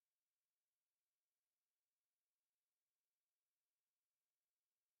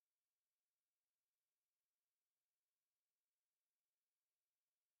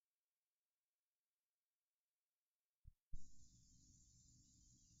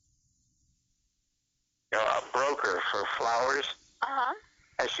a broker for flowers. Uh-huh.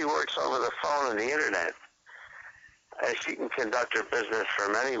 And she works over the phone and the internet. And she can conduct her business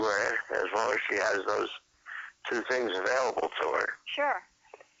from anywhere as long as she has those two things available to her. Sure.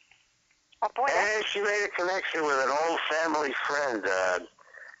 Oh, boy, and she made a connection with an old family friend.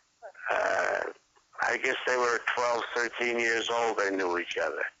 I guess they were 12, 13 years old. They knew each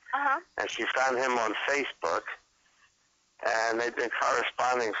other. Uh-huh. And she found him on Facebook. And they've been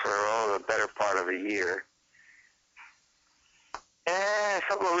corresponding for the better part of a year. And a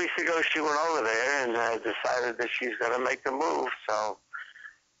couple of weeks ago, she went over there and decided that she's going to make the move. So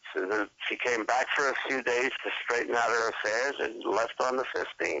she came back for a few days to straighten out her affairs and left on the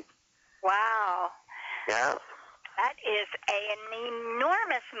 15th. Wow. Yeah. That is an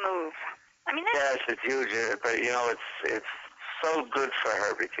enormous move. I mean, yes, it's huge, but you know, it's so good for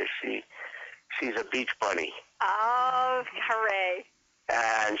her because she's a beach bunny. Oh, hooray!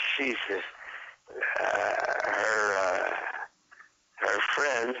 And she's just her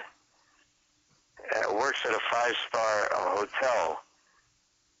friend works at a 5-star hotel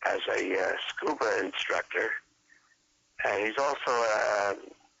as a scuba instructor, and he's also a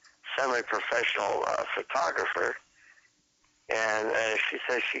semi-professional photographer. And she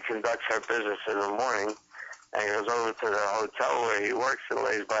says she conducts her business in the morning and goes over to the hotel where he works and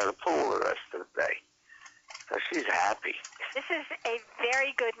lays by the pool the rest of the day. So she's happy. This is a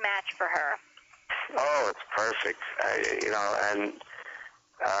very good match for her. Oh, it's perfect. And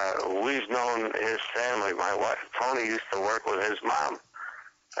we've known his family. My wife, Tony, used to work with his mom.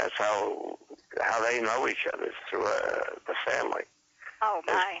 That's how they know each other, through the family. Oh,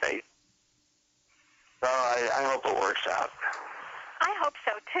 my. So I hope it works out. I hope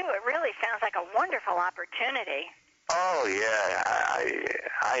so, too. It really sounds like a wonderful opportunity. Oh, yeah.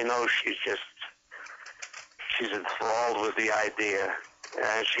 I know she's enthralled with the idea.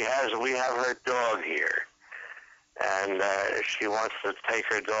 And we have her dog here. And she wants to take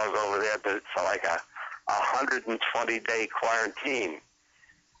her dog over there for like a 120-day quarantine.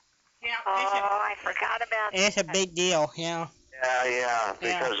 Yeah. Oh, I forgot about that. It's a big deal, yeah. Yeah,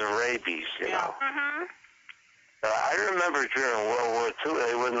 because of rabies, you know. Mm-hmm. I remember during World War II,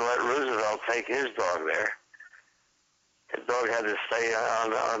 they wouldn't let Roosevelt take his dog there. His dog had to stay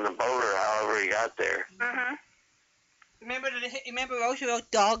on the boat or however he got there. Mm-hmm. Remember Roosevelt's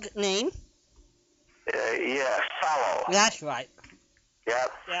dog name? Yeah, Fallow. That's right.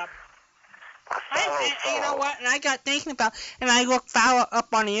 Yep. And you know what? And I got thinking about, and I looked Fowler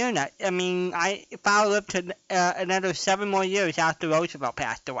up on the internet. I mean, Fowler lived to another 7 more years after Roosevelt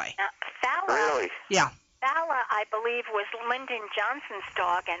passed away. Fowler. Really? Yeah. Fowler, I believe, was Lyndon Johnson's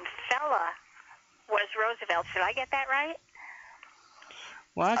dog, and Fella was Roosevelt. Did I get that right?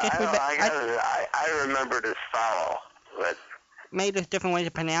 Well, I guess I remembered as Fallow, but maybe there's different ways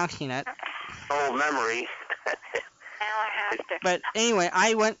of pronouncing it. Old memory. Now I have to. But anyway,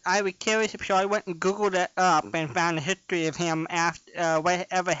 I was curious, so I went and Googled it up and found the history of him after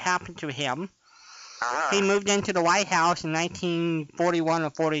whatever happened to him. Uh-huh. He moved into the White House in 1941 or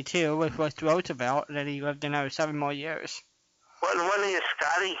 42 with Roosevelt, and then he lived another 7 more years. Wasn't he a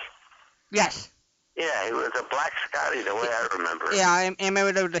Scotty? Yes. Yeah, he was a black Scotty, the way I remember it. Yeah, I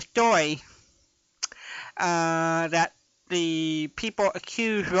remember there was a story that the people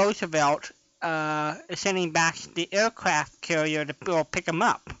accused Roosevelt sending back the aircraft carrier to pick him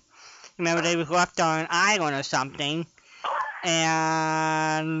up. Remember, they was left on an island or something,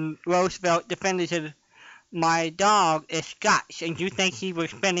 and Roosevelt defended, said, "My dog is Scotch, and you think he would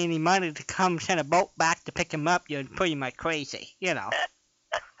spend any money to come send a boat back to pick him up? You're pretty much crazy, you know."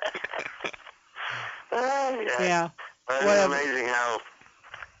 Yeah. But it's amazing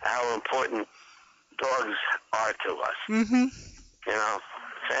how important dogs are to us. Mm-hmm. You know,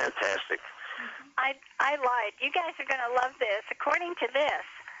 fantastic. I lied. You guys are going to love this. According to this,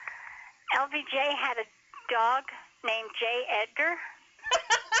 LBJ had a dog named J. Edgar.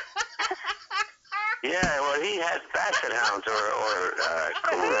 Yeah, well, he had basset hounds or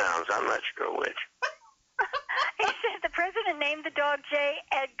coon hounds. I'm not sure which. He said the president named the dog J.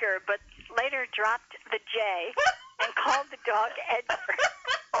 Edgar, but later dropped the J and called the dog Edgar.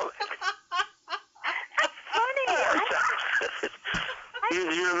 Oh. That's funny. You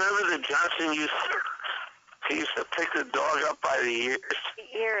remember that Johnson used to pick the dog up by the ears?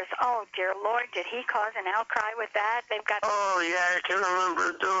 The ears. Oh, dear Lord, did he cause an outcry with that? They've got... Oh, yeah, I can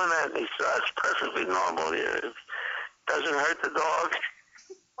remember doing that. And he said, that's perfectly normal. It doesn't hurt the dog.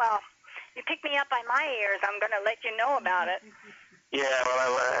 Well, you pick me up by my ears, I'm going to let you know about it. Yeah,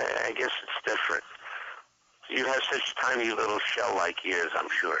 well, I guess it's different. You have such tiny little shell-like ears, I'm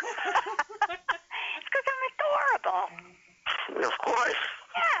sure. It's because I'm adorable. Of course.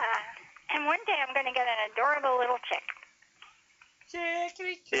 Yeah. And one day I'm going to get an adorable little chick.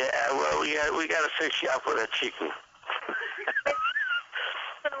 Chickity. Yeah, well, we got to fix you up with a chicken.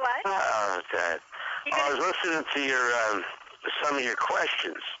 With what? Oh, Dad. I was listening to your some of your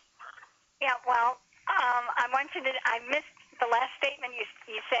questions. Yeah, well, I missed the last statement.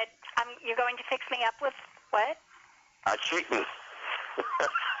 You said you're going to fix me up with what? A chicken.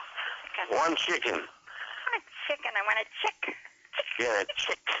 One chicken. I want a chicken. I want a chick. Yeah, a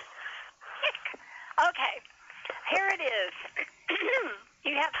chick. Chick. Okay. Here it is.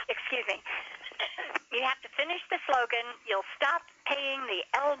 Excuse me. You have to finish the slogan. You'll stop paying the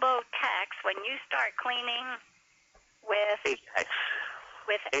elbow tax when you start cleaning with Ajax.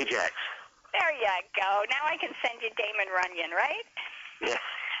 With Ajax. There you go. Now I can send you Damon Runyon, right? Yeah.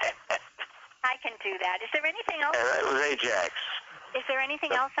 I can do that. Is there anything else? Yeah, that was Ajax. Is there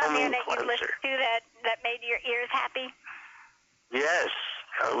anything else on there that you listened to that made your ears happy? Yes.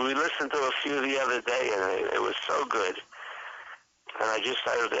 We listened to a few the other day, and it was so good. And I just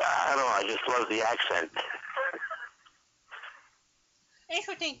love the accent.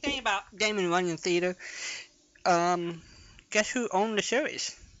 Interesting thing about Damon Runyon Theater, guess who owned the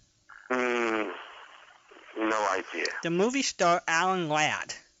series? No idea. The movie star Alan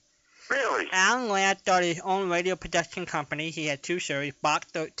Ladd. Really? Alan Ladd started his own radio production company. He had two series, Box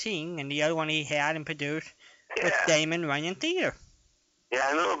 13, and the other one he had and produced was Damon Runyon Theater. Yeah,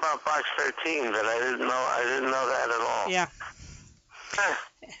 I knew about Box 13, but I didn't know that at all. Yeah.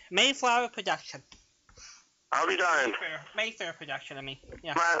 Mayflower production. I'll be darned. Mayfair production, I mean.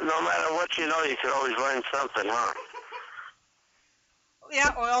 Yeah. No matter what you know, you can always learn something, huh?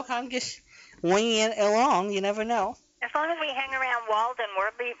 Yeah, well, I'm just winging it along. You never know. As long as we hang around Walden,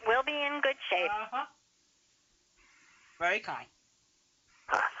 we'll be in good shape. Uh-huh. Very kind.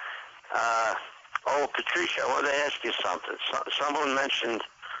 Patricia, I wanted to ask you something. Someone mentioned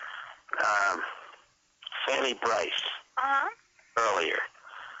Fanny Bryce earlier.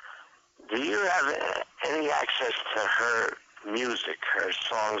 Do you have any access to her music, her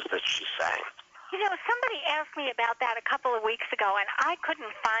songs that she sang? You know, somebody asked me about that a couple of weeks ago, and I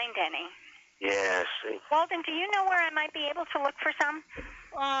couldn't find any. Yeah, see. Walden, do you know where I might be able to look for some?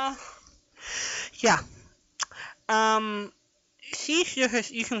 Yeah.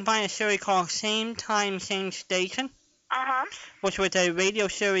 You can find a series called Same Time, Same Station. Which was a radio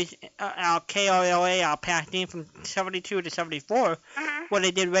series out KRLA out Pasadena from 72 to 74, where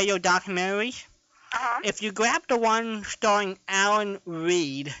they did radio documentaries. If you grab the one starring Alan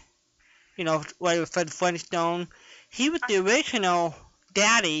Reed, you know, for the Flintstone, he was the original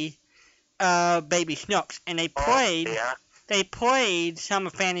daddy of Baby Snooks, and they played some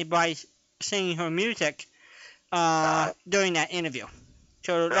of Fanny Bryce singing her music during that interview.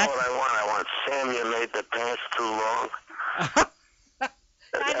 So that's what I want. I want Samuel made the pants too long. I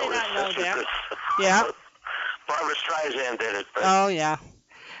did not know that. Yeah. Barbara Streisand did it, but oh yeah,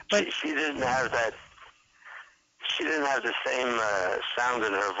 but she didn't have that. She didn't have the same sound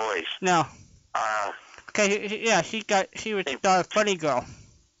in her voice. No. Okay, yeah, she was the funny girl.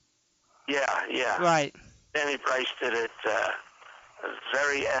 Yeah. Right. Fanny Bryce did it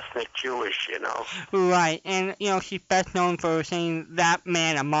very ethnic Jewish, you know. Right, and you know she's best known for singing "That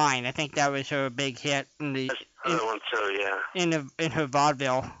Man of Mine." I think that was her big hit in the other one too, yeah. In her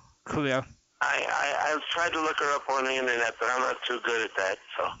vaudeville career. I tried to look her up on the internet, but I'm not too good at that,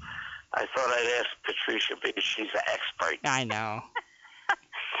 so I thought I'd ask Patricia because she's an expert. I know.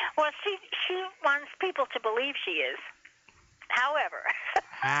 Well, she wants people to believe she is. However.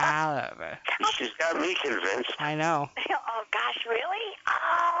 She's got me convinced. I know. Oh, gosh, really?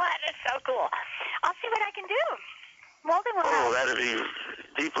 Oh, that is so cool. I'll see what I can do. Walden will help. That'd be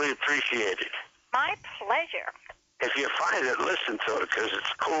deeply appreciated. My pleasure. If you find it, listen to it, because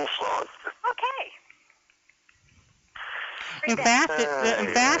it's a cool song. Okay. In fact,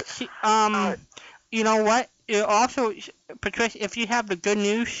 you know what? Also, Patricia, if you have the good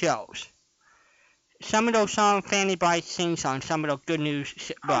news shows, some of those songs Fanny Bryce sings on some of those good news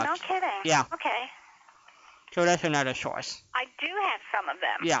books. Oh, no kidding. Yeah. Okay. So that's another source. I do have some of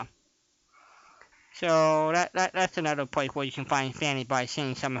them. Yeah. So that's another place where you can find Fanny Bryce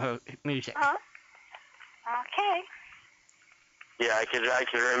singing some of her music. Okay. Yeah, I could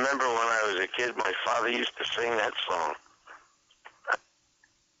remember when I was a kid, my father used to sing that song.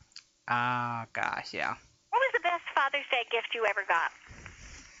 Oh, gosh, yeah. What was the best Father's Day gift you ever got?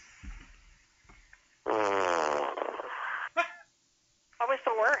 What was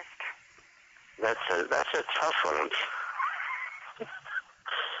the worst? That's a tough one.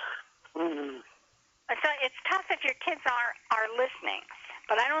 It's tough if your kids are listening,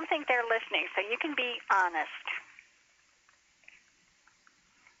 but I don't think they're listening, so you can be honest.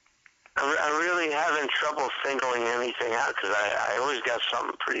 I'm really having trouble singling anything out because I always got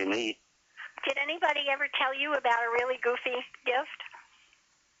something pretty neat. Did anybody ever tell you about a really goofy gift?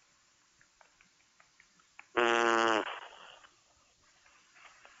 No,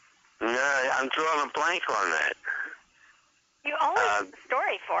 I'm drawing a blank on that. You always have a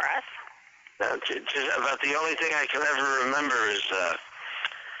story for us. Just about the only thing I can ever remember is,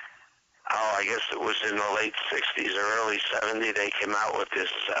 I guess it was in the late 60s or early 70s, they came out with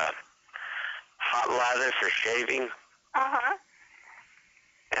this hot lather for shaving. Uh-huh.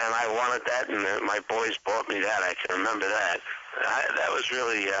 And I wanted that, and my boys bought me that. I can remember that. That was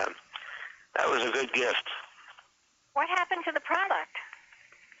really, that was a good gift. What happened to the product?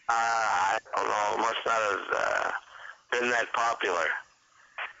 I don't know. It must not have been that popular.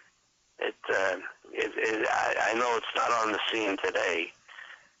 I know it's not on the scene today,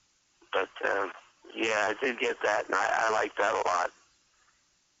 but yeah, I did get that, and I liked that a lot.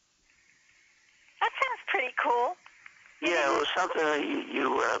 That sounds pretty cool. Yeah, it was something that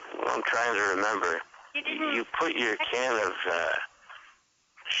I'm trying to remember. You put your can of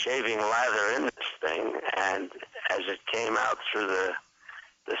shaving lather in this thing, and as it came out through the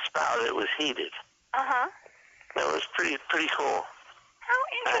spout, it was heated. Uh-huh. It was pretty cool. How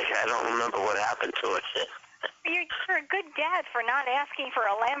interesting. I don't remember what happened to it. You're a good dad for not asking for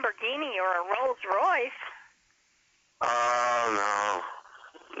a Lamborghini or a Rolls Royce. Oh,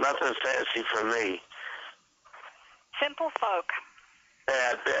 no. Nothing fancy for me. Simple folk.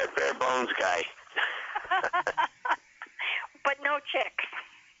 Yeah, bare bones guy. But no chicks.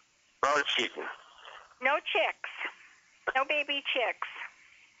 No cheating. No chicks. No baby chicks.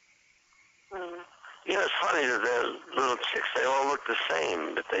 You know, it's funny that the little chicks, they all look the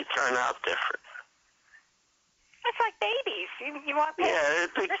same, but they turn out different. It's like babies. You want babies. Yeah,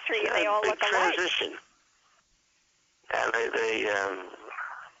 it's they all look alike. Transition. And they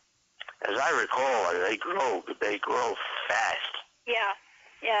as I recall, they grow fast.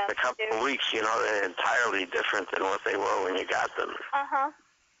 Yeah. A couple of weeks, you know, they're entirely different than what they were when you got them. Uh-huh.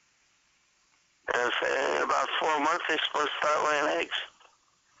 And in about 4 months, they're supposed to start laying eggs.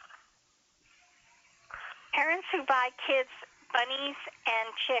 Parents who buy kids bunnies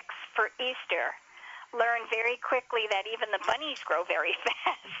and chicks for Easter learn very quickly that even the bunnies grow very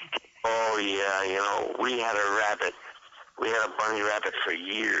fast. Oh, yeah, you know, we had a rabbit. We had a bunny rabbit for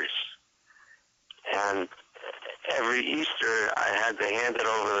years. And every Easter, I had to hand it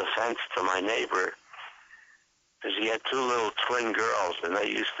over the fence to my neighbor because he had 2 little twin girls, and they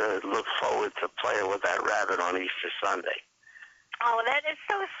used to look forward to playing with that rabbit on Easter Sunday. Oh, that is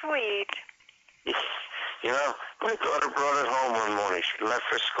so sweet. You know, my daughter brought it home one morning. She left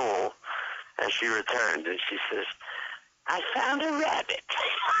for school, and she returned, and she says, I found a rabbit.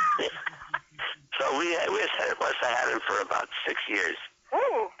 So we must have had him for about 6 years.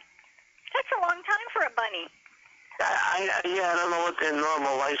 Ooh, that's a long time for a bunny. I don't know what their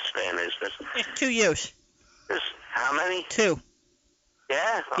normal lifespan is. It's 2 years. How many? 2.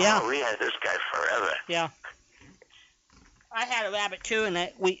 Yeah? Yeah. Oh, we had this guy forever. Yeah. I had a rabbit too,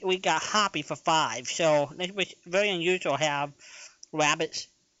 and we got Hoppy for 5. So it was very unusual to have rabbits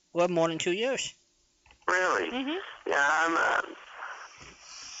live more than 2 years. Really? Mm-hmm. Yeah,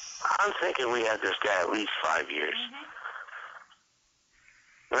 I'm thinking we had this guy at least 5 years.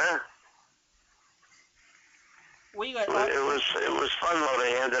 Mm-hmm. Huh? It was fun though.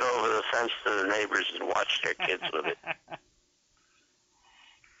 They handed over the fence to the neighbors and watched their kids with it. That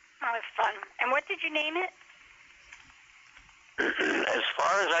was fun. And what did you name it? As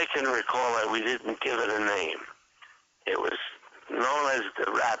far as I can recall it, we didn't give it a name. It was known as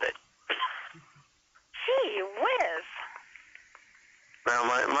the rabbit. Gee whiz. Now,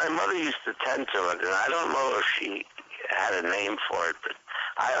 my mother used to tend to it, and I don't know if she had a name for it, but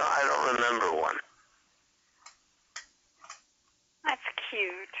I don't remember one. That's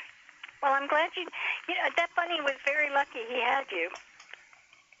cute. Well, I'm glad that bunny was very lucky he had you.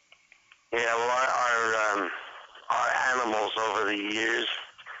 Yeah, well, our animals over the years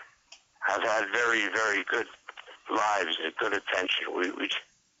have had very, very good lives and good attention.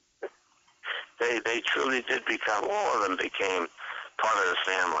 They truly did become, all of them became part of the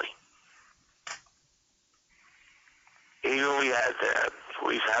family. Even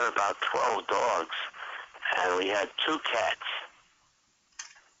we've had about 12 dogs, and we had 2 cats.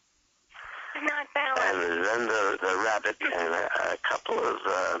 Not balanced. And then the rabbit and a couple of,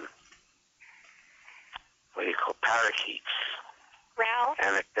 parakeets. Ralph?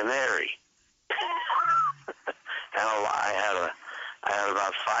 And a canary. And I had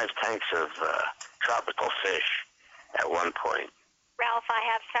about 5 tanks of tropical fish at one point. Ralph,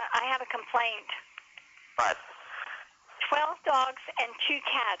 I have a complaint. But 12 dogs and 2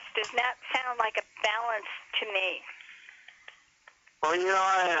 cats does not sound like a balance to me. Well, you know,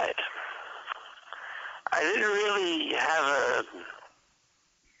 I didn't really have a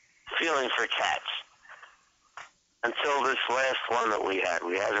feeling for cats until this last one that we had.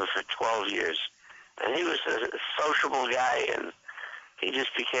 We had him for 12 years. And he was a sociable guy, and he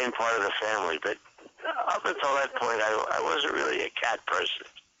just became part of the family. But up until that point, I wasn't really a cat person.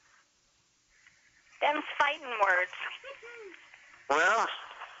 Them's fighting words. Well,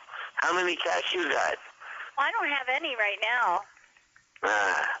 how many cats you got? Well, I don't have any right now.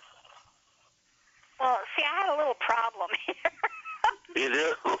 Well, see, I had a little problem here. You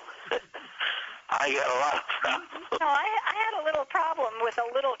do? I got a lot of problems. No, I had a little problem with a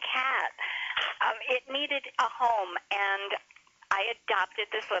little cat. It needed a home, and I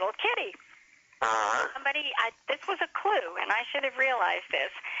adopted this little kitty. This was a clue, and I should have realized this.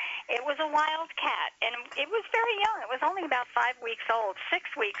 It was a wild cat, and it was very young. It was only about 5 weeks old, 6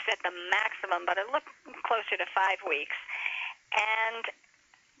 weeks at the maximum, but it looked closer to 5 weeks. And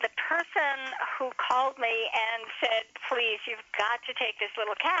the person who called me and said, please, you've got to take this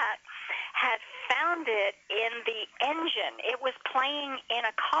little cat, had found it in the engine. It was playing in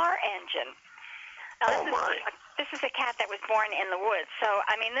a car engine. Now, this is a cat that was born in the woods. So,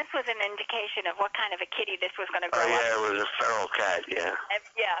 I mean, this was an indication of what kind of a kitty this was going to grow up. Oh, yeah, it was a feral cat, yeah.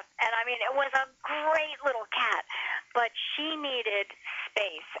 Yeah, and I mean, it was a great little cat, but she needed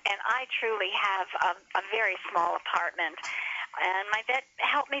space, and I truly have a very small apartment. And my vet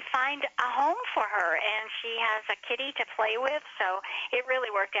helped me find a home for her, and she has a kitty to play with, so it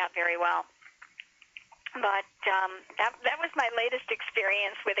really worked out very well. But that was my latest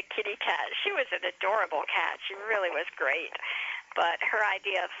experience with a kitty cat. She was an adorable cat. She really was great. But her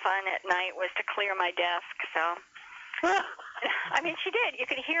idea of fun at night was to clear my desk, so... I mean, she did. You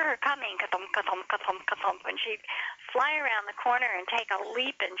could hear her coming, ka-thump, ka-thump, ka-thump, ka-thump, and she'd fly around the corner and take a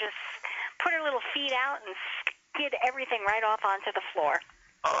leap and just put her little feet out and skid everything right off onto the floor.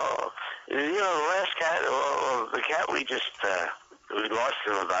 Oh, you know, the last cat, the cat we lost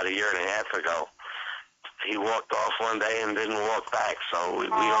him about a year and a half ago. He walked off one day and didn't walk back, so we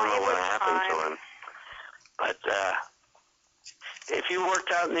don't know what happened to him. But if you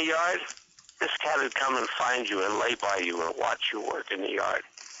worked out in the yard, this cat would come and find you and lay by you and watch you work in the yard.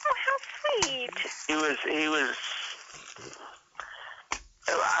 Oh, how sweet. He was,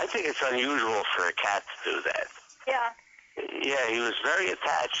 I think it's unusual for a cat to do that. Yeah. Yeah, he was very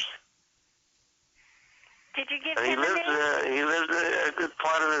attached. Did you give him a name? He lived a good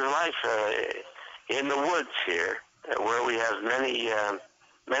part of his life in the woods here, where we have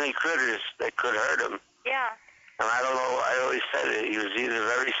many critters that could hurt him. Yeah. And I don't know, I always said it, he was either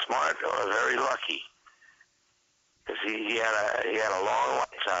very smart or very lucky. Because he had a long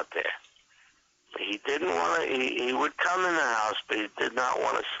life out there. He didn't want to, he would come in the house, but he did not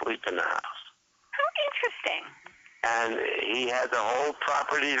want to sleep in the house. How interesting. And he had the whole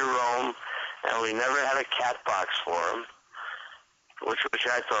property to roam, and we never had a cat box for him, which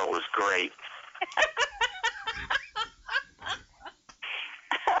I thought was great.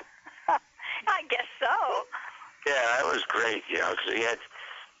 I guess so. Yeah, that was great, you know, because he had,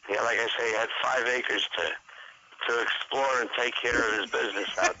 like I say, he had 5 acres to explore and take care of his business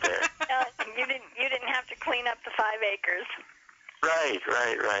out there. You didn't have to clean up the 5 acres.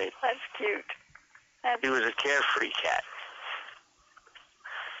 Right. That's cute. He was a carefree cat.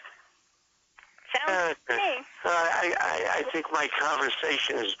 Sounds to me. I think my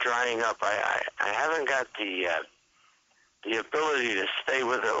conversation is drying up. I haven't got the ability to stay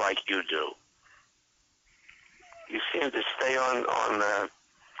with it like you do. You seem to stay on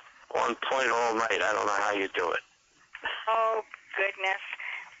point all night. I don't know how you do it. Oh, goodness.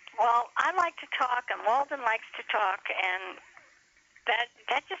 Well, I like to talk, and Walden likes to talk, and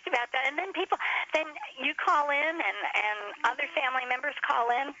that's just about that. And then you call in, and other family members call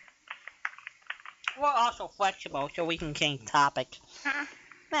in. We're also flexible, so we can change topics.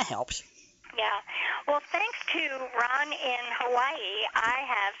 That helps. Yeah. Well, thanks to Ron in Hawaii, I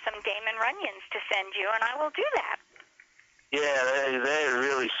have some Damon Runyons to send you, and I will do that. Yeah, they're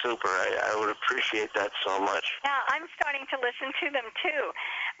really super. I would appreciate that so much. Yeah, I'm starting to listen to them, too.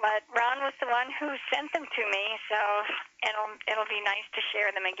 But Ron was the one who sent them to me, so it'll be nice to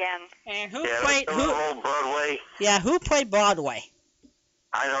share them again. And who played Broadway? Yeah, who played Broadway?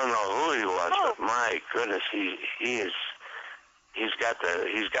 I don't know who he was, but my goodness, he's got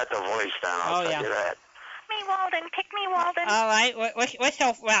the voice down. I'll tell you that. Pick me, Walden. All right, let's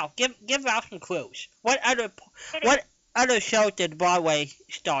help Ralph. Give Ralph some clues. What other show did Broadway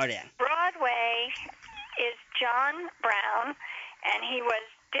start in? Broadway is John Brown, and he was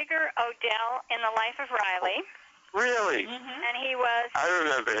Digger Odell in The Life of Riley. Really? And he was... I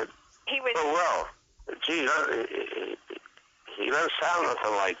remember him. He was... Oh, well. Gee, he doesn't sound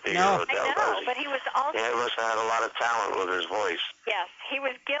nothing like Digger No. Odell, I know, but he was also... Yeah, he must have had a lot of talent with his voice. Yes, he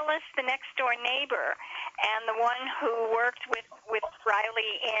was Gillis, the next-door neighbor, and the one who worked with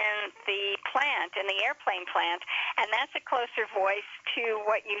Riley in the plant, in the airplane plant, and that's a closer voice to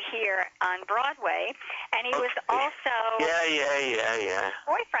what you hear on Broadway. And he was also... Yeah.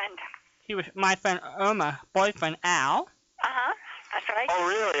 Boyfriend. He was my friend Irma, boyfriend Al. That's right. Oh,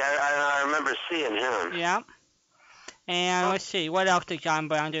 really? I remember seeing him. Yeah. And let's see, what else did John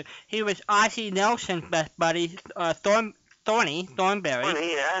Brown do? He was Ozzie Nelson's best buddy, Thornberry.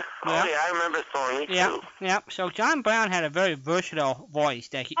 Thorny, yeah. Oh, yeah, I remember Thorny, too. Yeah. So John Brown had a very versatile voice.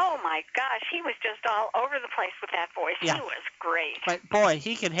 Oh, my gosh. He was just all over the place with that voice. Yeah. He was great. But, boy,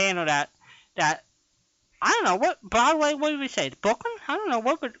 he could handle that, I don't know, what, Broadway, what would we say, Brooklyn? I don't know,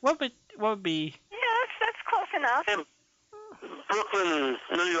 what would be... Yeah, that's close enough. Brooklyn,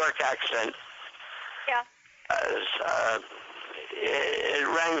 New York accent. Yeah. It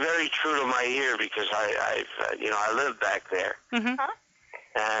rang very true to my ear because I lived back there. Mm-hmm.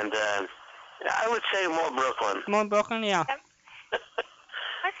 And I would say more Brooklyn. More Brooklyn, yeah.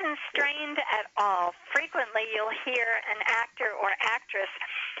 Wasn't strained at all. Frequently, you'll hear an actor or actress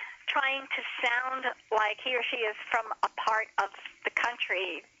trying to sound like he or she is from a part of the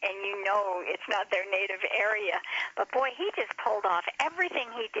country, and you know it's not their native area. But boy, he just pulled off everything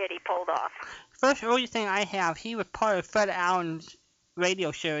he did. He pulled off. First early thing I have, he was part of Fred Allen's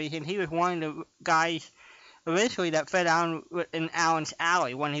radio series, and he was one of the guys originally that Fred Allen was in Allen's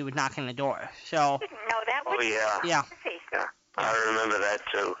alley when he was knocking the door. So. I didn't know that. Oh yeah. Yeah. I remember that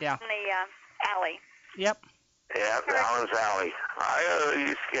too. Yeah. In the alley. Yep. Yeah, Allen's Alley. I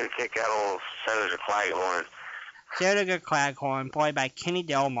used to get a kick out of old Senator Claghorn. Senator Claghorn, played by Kenny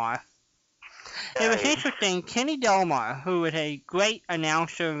Delmar. It was interesting, Kenny Delmar, who was a great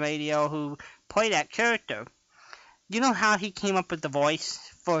announcer on radio, who played that character. You know how he came up with the voice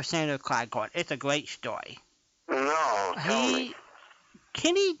for Senator Claghorn? It's a great story. No, tell me.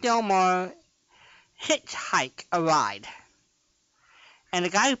 Kenny Delmar hitchhiked a ride, and the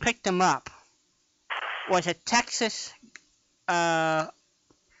guy who picked him up was a Texas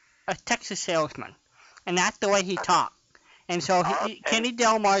salesman, and that's the way he talked. And so Kenny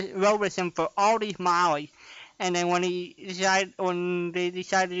Delmar rode with him for all these miles, and then when they decided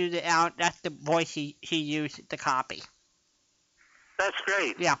to do the out, that's the voice he used to copy. That's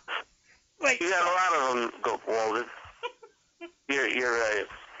great. Yeah. You got a lot of them, Walden. You're a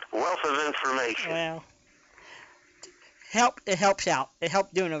wealth of information. Well, it helps out. It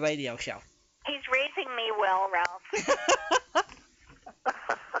helped doing a radio show. He's raising me well, Ralph.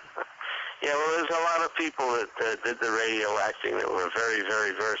 Yeah, well, there's a lot of people that did the radio acting that were very,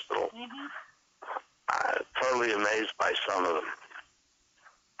 very versatile. Mm-hmm. Totally amazed by some of them.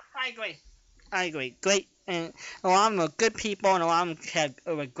 I agree. Great, and a lot of them were good people, and a lot of them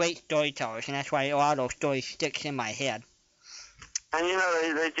were great storytellers, and that's why a lot of those stories sticks in my head. And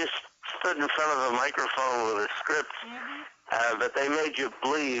they just stood in front of a microphone with a script, but they made you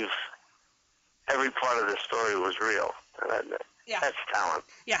believe every part of the story was real. Yeah. That's talent.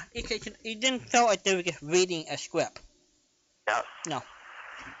 Yeah, it didn't feel like they were just reading a script. Yeah. No.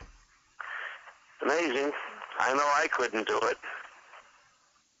 Amazing. I know I couldn't do it.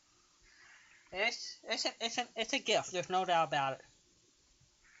 It's a gift. There's no doubt about it.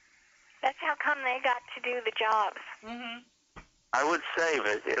 That's how come they got to do the jobs. Mhm. I would say,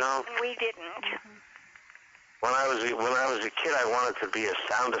 but And we didn't. When I was a kid, I wanted to be a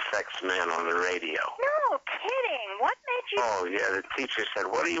sound effects man on the radio. No kidding. What made you? Oh yeah, the teacher said,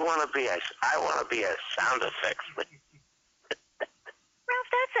 "What do you want to be?" I said, "I want to be a sound effects man." Ralph,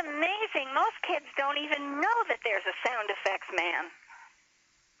 that's amazing. Most kids don't even know that there's a sound effects man.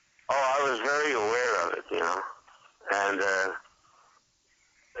 Oh, I was very aware of it, and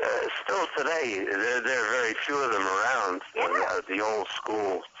still today, there are very few of them around. Yeah. The old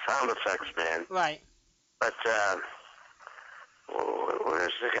school sound effects man. Right. But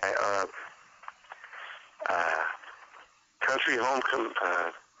where's the guy? Country Home.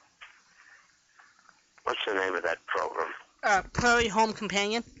 What's the name of that program? Prairie Home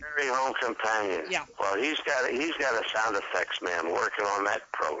Companion. Prairie Home Companion. Yeah. Well, he's got a sound effects man working on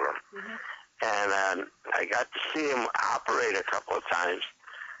that program, and I got to see him operate a couple of times,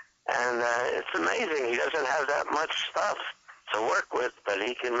 and it's amazing. He doesn't have that much stuff to work with, but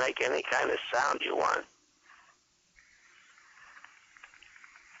he can make any kind of sound you want.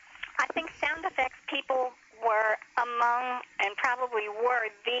 I think sound effects people were among, and probably were,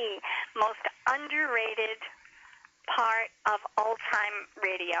 the most underrated part of old-time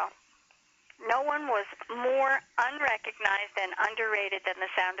radio. no one was more unrecognized and underrated than the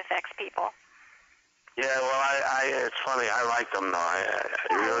sound effects people. Yeah, well, it's funny. I like them, though.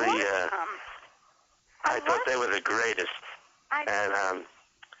 I thought they were the greatest.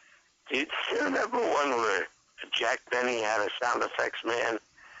 Do you remember one where Jack Benny had a sound effects man,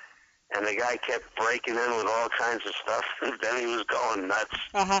 and the guy kept breaking in with all kinds of stuff, and Benny was going nuts?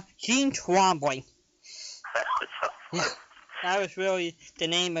 Gene Twombly. That was so funny. Yeah. That was really the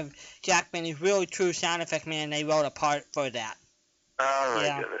name of Jack Benny's really true sound effect man. They wrote a part for that. Oh, my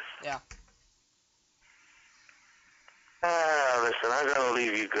goodness. Yeah. Listen, I'm going to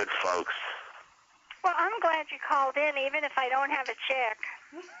leave you good folks. Well, I'm glad you called in, even if I don't have a check.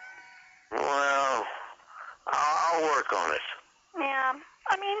 Well, I'll work on it. Yeah.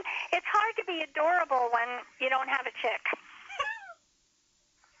 I mean, it's hard to be adorable when you don't have a chick.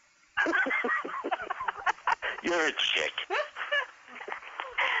 You're a chick.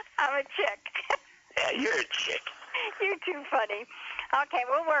 I'm a chick. Yeah, you're a chick. You're too funny. Okay,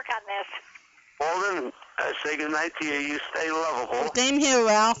 we'll work on this. Walden, say goodnight to you. You stay lovable. Same here,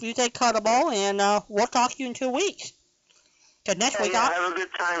 Ralph. You stay cuddable, and we'll talk to you in 2 weeks. Cause next week have a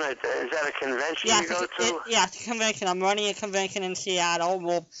good time at that. Is that a convention you go to? Yeah, it's a convention. I'm running a convention in Seattle.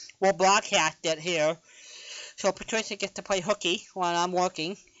 We'll broadcast it here. So Patricia gets to play hooky while I'm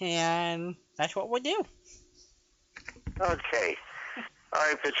working, and that's what we'll do. Okay. All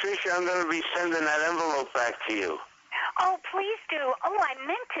right, Patricia, I'm going to be sending that envelope back to you. Oh, please do. Oh, I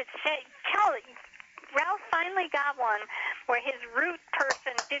meant to tell you. Ralph finally got one where his root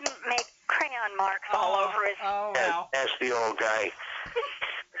person didn't make crayon marks all over his... Oh, wow. That's the old guy.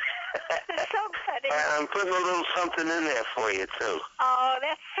 It's so funny. I'm putting a little something in there for you, too. Oh,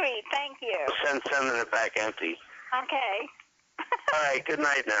 that's sweet. Thank you. Sending it back empty. Okay. All right, good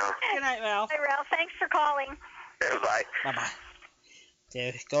night now. Good night, Ralph. Hi, Ralph. Thanks for calling. Bye. Bye-bye.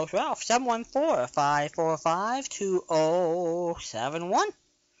 There goes Ralph. 714-545-2071.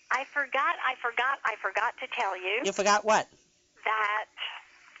 I forgot to tell you. You forgot what? That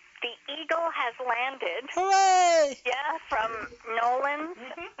the Eagle has landed. Hooray! Yeah, from Nolan's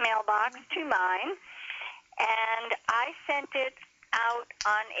mailbox to mine. And I sent it out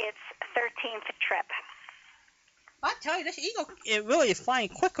on its 13th trip. I tell you, this Eagle, it really is flying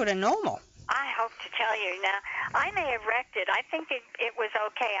quicker than normal. I hope to tell you. Now, I may have wrecked it. I think it was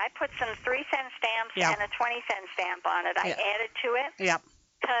okay. I put some 3-cent stamps and a 20-cent stamp on it. I added to it. Yep.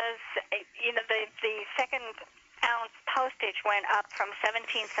 Because, the second ounce postage went up from 17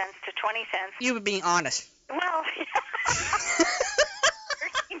 cents to 20 cents. You were being honest. Well,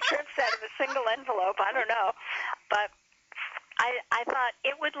 13 trips out of a single envelope. I don't know. But I thought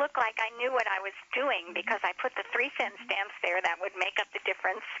it would look like I knew what I was doing because I put the 3-cent stamps there. That would make up the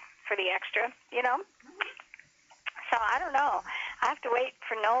difference for the extra, So I don't know. I have to wait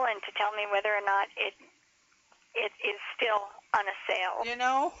for Nolan to tell me whether or not it is still on a sale.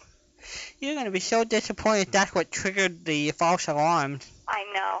 You're going to be so disappointed that's what triggered the false alarms. I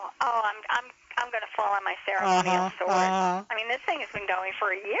know. Oh, I'm going to fall on my ceremonial sword. I mean, this thing has been going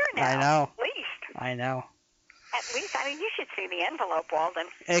for a year now. I know. At least. I know. At least, I mean, you should see the envelope, Walden.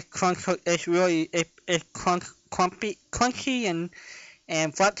 It's really crunchy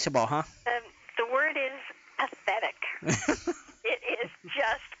and flexible, huh? The word is pathetic. It is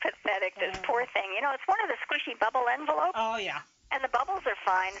just pathetic, this poor thing. It's one of the squishy bubble envelopes. Oh, yeah. And the bubbles are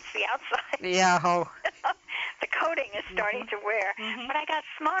fine. It's the outside. Yeah. The coating is starting to wear. But I got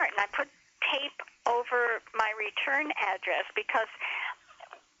smart, and I put tape over my return address because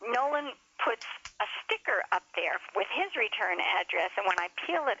Nolan puts a sticker up there with his return address, and when I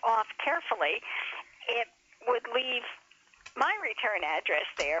peel it off carefully, it would leave my return address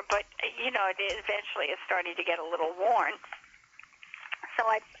there, but, eventually it's starting to get a little worn. So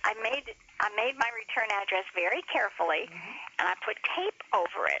I made my return address very carefully, and I put tape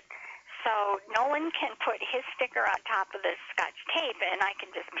over it. So Nolan can put his sticker on top of the Scotch tape, and I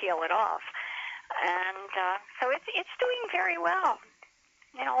can just peel it off. And so it's doing very well.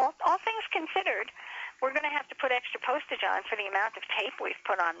 All things considered, we're going to have to put extra postage on for the amount of tape we've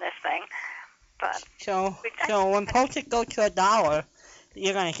put on this thing. But so when postage goes to $1,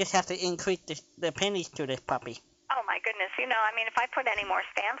 you're going to just have to increase the pennies to this puppy. Oh, my goodness. If I put any more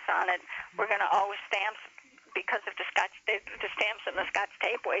stamps on it, we're going to owe stamps because of the stamps and the Scotch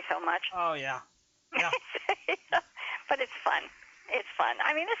tape weigh so much. Oh, yeah. But it's fun. It's fun.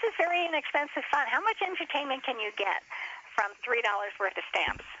 I mean, this is very inexpensive fun. How much entertainment can you get from $3 worth of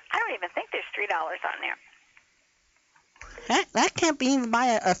stamps? I don't even think there's $3 on there. That can't be even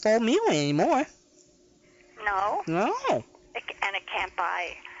buy a full meal anymore. No. No. And it can't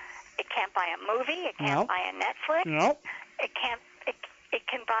buy a movie. It can't buy a Netflix. Nope. It can't. it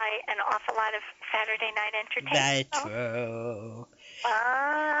can buy an awful lot of Saturday night entertainment. That's true.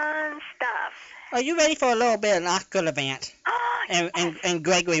 Fun stuff. Are you ready for a little bit of Oscar Levant? And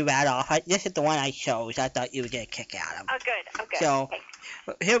Gregory Radoff? This is the one I chose. I thought you would get a kick out of. Oh, good. So, okay.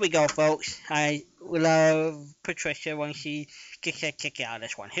 Here we go, folks. I love Patricia when she gets a kick out of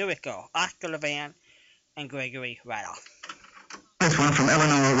this one. Here we go. Oscar Levant and Gregory Radoff. This one from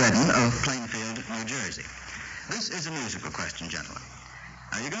Eleanor Redden of Plainfield, New Jersey. This is a musical question, gentlemen.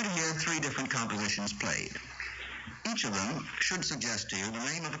 Now, you're going to hear 3 different compositions played. Each of them should suggest to you the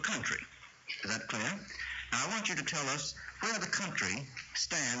name of a country. Is that clear? Now, I want you to tell us where the country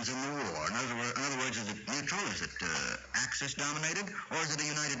stands in the war. In other words, is it neutral? Is it Axis-dominated? Or is it a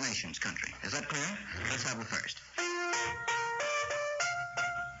United Nations country? Is that clear? Let's have the first.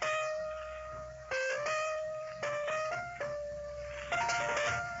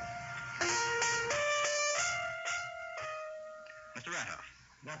 Mr. Radoff.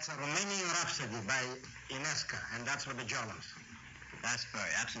 That's a Romanian Rhapsody by Inesca, and that's for the Germans. That's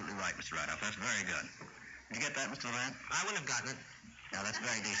absolutely right, Mr. Radoff. That's very good. Did you get that, Mr. Levant? I wouldn't have gotten it. Yeah, that's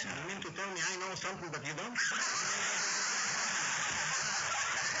very decent. You mean to tell me I know something that you don't?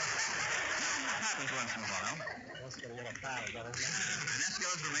 Happens once in a while.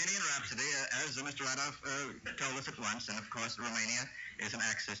 Inesco's Romanian Rhapsody, as Mr. Radoff told us at once, and of course Romania is an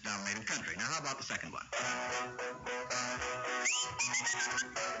Axis-dominated country. Now, how about the second one?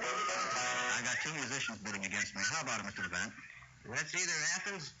 I got 2 musicians bidding against me. How about it, Mr. Levant? That's either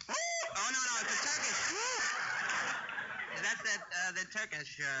Athens. Oh, no, it's a Turkish. That's the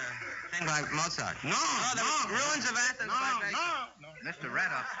Turkish thing by Mozart. No, Ruins of Athens by Beethoven. No. Mr.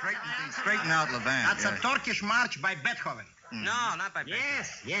 Radoff, straighten out Levant. That's a Turkish march by Beethoven. No, not by Beethoven.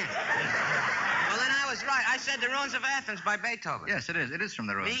 Yes. Well, then I was right. I said the Ruins of Athens by Beethoven. Yes, it is. It is from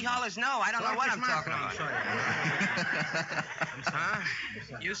the Ruins. Me hollers no. I don't know what I'm talking about. Huh?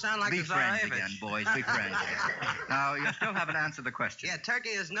 You sound like Be friends again, boys. Be friends. Now, you still haven't answered the question. Yeah,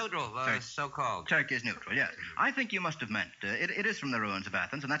 Turkey is neutral, so-called. Turkey is neutral, yes. I think you must have meant it is from the Ruins of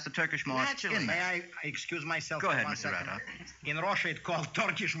Athens, and that's the Turkish march. Naturally. May I excuse myself? Go ahead, Mr. Radoff. In Russia, it's called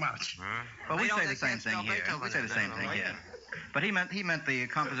Turkish march. Well, we say the same thing here. We say the same thing here. But he meant the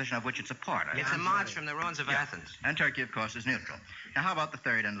composition of which it's a part. It's a march from the Ruins of Athens. And Turkey, of course, is neutral. Now, how about the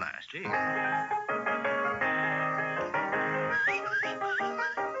third and last? Gee.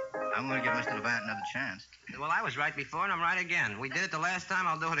 I'm going to give Mr. Levant another chance. Well, I was right before, and I'm right again. We did it the last time.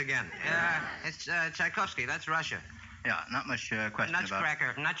 I'll do it again. It's Tchaikovsky. That's Russia. Yeah, not much question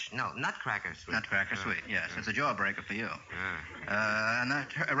Nutcracker. Nutcracker Suite. Nutcracker Suite, yes. It's a jawbreaker for you. And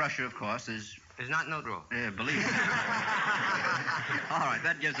that Russia, of course, is not neutral. Believe me. All right,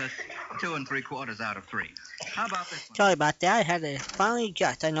 that gives us 2 3/4 out of 3. How about this one? Sorry about that. I had to finally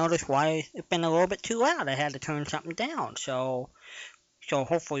adjust. I noticed why it's been a little bit too loud. I had to turn something down. So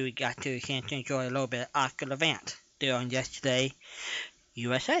hopefully we got to a chance to enjoy a little bit of Oscar Levant there on Yesterday,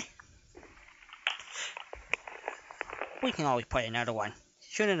 USA. We can always play another one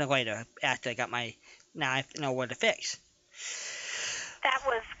sooner than later after I got now I know where to fix. That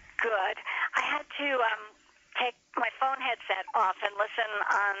was good. I had to take my phone headset off and listen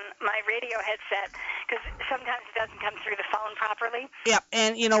on my radio headset because sometimes it doesn't come through the phone properly. Yeah,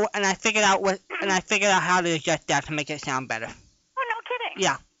 and and I figured out how to adjust that to make it sound better. Oh, no kidding.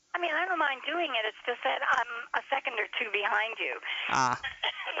 Yeah. I mean, I don't mind doing it. It's just that I'm a second or 2 behind you.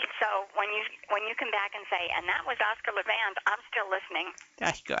 So when you come back and say, and that was Oscar Levant, I'm still listening.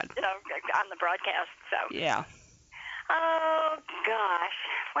 That's good. On the broadcast. So. Yeah. Oh, gosh.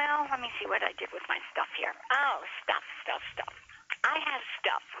 Well, let me see what I did with my stuff here. Oh, stuff. I have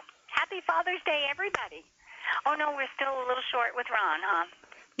stuff. Happy Father's Day, everybody. Oh, no, we're still a little short with Ron, huh?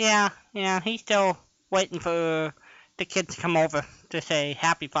 Yeah, he's still waiting for the kids to come over to say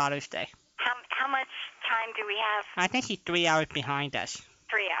Happy Father's Day. How much time do we have? I think he's 3 hours behind us.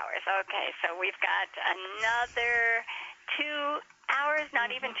 3 hours, okay. So we've got another 2 hours,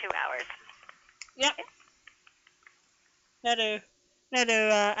 not even 2 hours. Yep. Another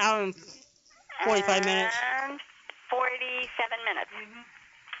hour and 45 minutes. And 47 minutes. Mm-hmm.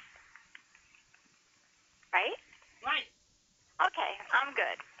 Right? Right. Okay, I'm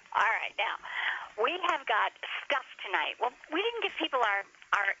good. All right, now, we have got stuff tonight. Well, we didn't give people our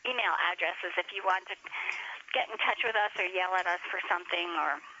email addresses if you want to get in touch with us or yell at us for something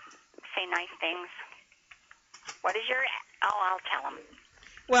or say nice things. What is your... Oh, I'll tell them.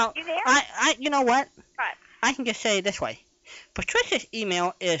 Well, you there? You know what? What? I can just say it this way. Patricia's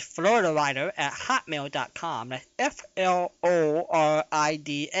email is floridawriter@hotmail.com. That's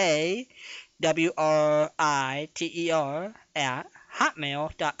FLORIDAWRITER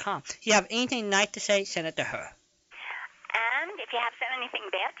 @hotmail.com. If you have anything nice to say, send it to her. And if if you have anything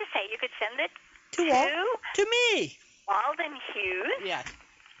bad to say, you could send it to me. Walden Hughes. Yes.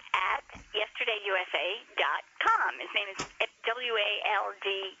 At yesterdayyusa.com. His name is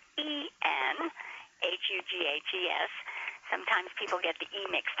WaldenHughes. Sometimes people get the E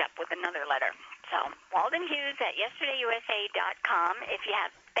mixed up with another letter. So, Walden Hughes at yesterdayyusa.com. If you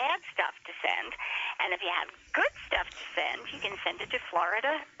have bad stuff to send, and if you have good stuff to send, you can send it to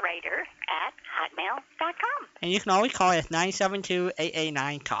floridawriter@hotmail.com. And you can always call us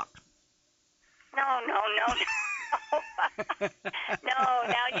 972-889-TALK. No. No,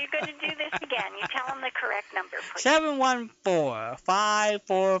 now you're going to do this again. You tell them the correct number, please.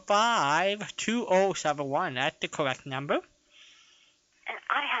 714-545-2071. That's the correct number. And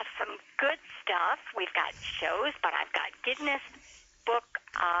I have some good stuff. We've got shows, but I've got Guinness Book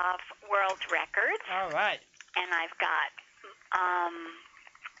of World Records. All right. And I've got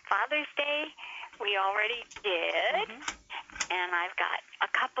Father's Day. We already did. Mm-hmm. And I've got a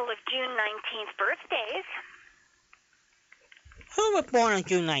couple of June 19th birthdays. Who was born on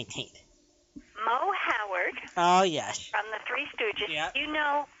June 19th? Mo Howard. Oh, yes. From the Three Stooges. Yep. You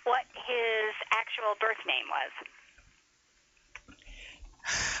know what his actual birth name was?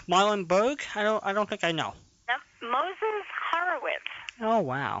 Marlon Berg? I don't think I know. No, Moses Horowitz. Oh,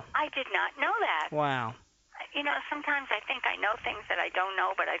 wow. I did not know that. Wow. You know, sometimes I think I know things that I don't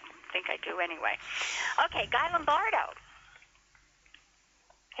know, but I think I do anyway. Okay, Guy Lombardo.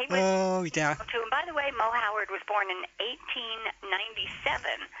 He was, yeah. And by the way, Mo Howard was born in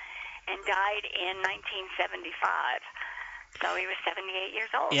 1897 and died in 1975. So he was 78 years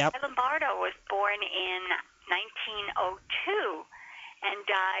old. Yep. Guy Lombardo was born in 1902 and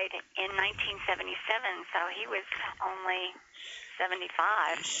died in 1977. So he was only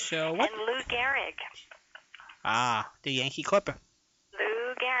 75. So what? And Lou Gehrig. The Yankee Clipper.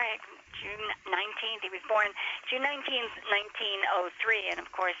 Lou Gehrig. June 19th. He was born June 19th, 1903, and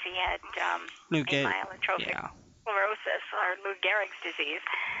of course he had amyotrophic sclerosis, or Lou Gehrig's disease.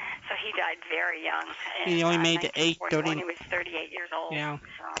 So he died very young. He only made it 8:30. When he was 38 years old. Yeah.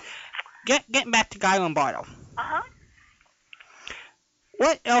 So. Getting back to Guy Lombardo.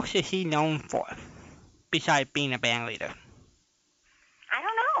 What else is he known for besides being a band leader? I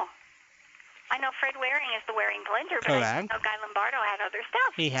don't know. I know Fred Waring is the Waring Blender, but Correct. I didn't know Guy Lombardo had other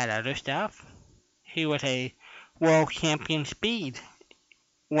stuff. He had other stuff. He was a world champion speed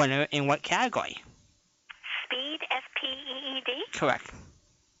winner in what category? Speed, S-P-E-E-D? Correct.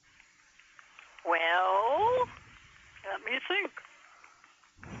 Well, let me think.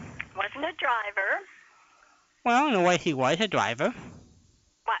 Wasn't a driver. Well, in a way he was a driver.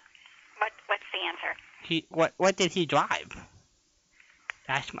 What's the answer? What did he drive?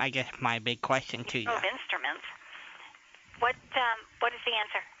 That's, I guess, my big question to you. Of instruments. What is the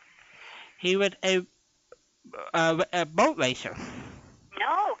answer? He was a boat racer.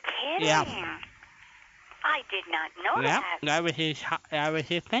 No kidding. Yeah. I did not know that. That was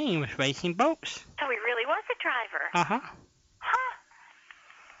his thing. He was racing boats. So he really was a driver. Uh-huh. Huh.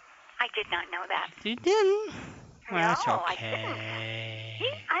 I did not know that. You didn't? Well, no, that's okay. I didn't.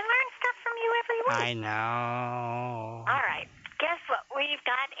 I learn stuff from you every week. I know. All right. Guess what we've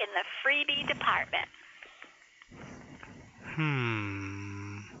got in the freebie department?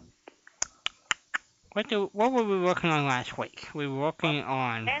 What were we working on last week? We were working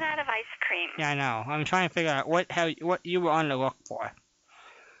on... Ran out of ice cream. Yeah, I know. I'm trying to figure out what you were on the look for.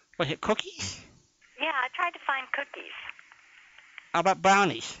 Was it cookies? Yeah, I tried to find cookies. How about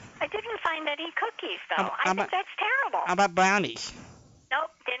brownies? I didn't find any cookies, though. I think that's terrible. How about brownies?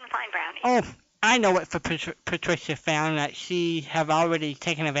 Nope, didn't find brownies. Oh, I know what Patricia found, that she have already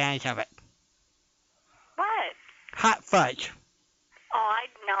taken advantage of it. What? Hot fudge. Oh, I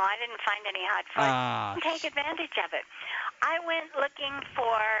didn't find any hot fudge. Take advantage of it. I went looking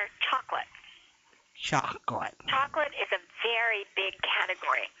for chocolate. Chocolate. Chocolate is a very big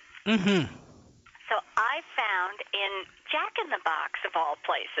category. Mm-hmm. So I found in Jack in the Box, of all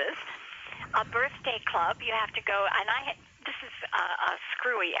places, a birthday club. You have to go, and this is a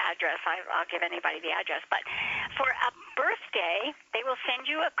screwy address. I'll give anybody the address. But for a birthday, they will send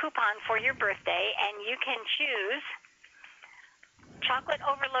you a coupon for your birthday, and you can choose chocolate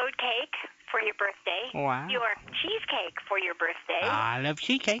overload cake for your birthday. Wow. Your cheesecake for your birthday. I love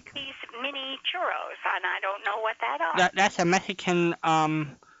cheesecake. These mini churros, and I don't know what that are. That's a Mexican,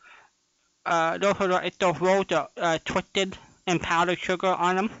 those rolls twisted and powdered sugar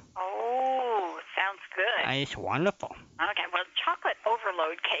on them. Oh, sounds good. It's wonderful. Okay, well, chocolate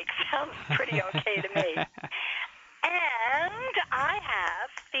overload cake sounds pretty okay to me. And I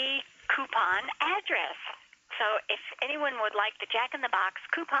have the coupon address. So if anyone would like the Jack in the Box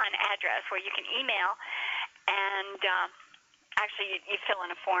coupon address where you can email and actually, you fill in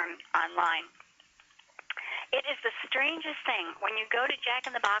a form online. It is the strangest thing. When you go to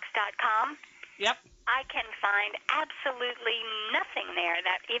jackinthebox.com, Yep. I can find absolutely nothing there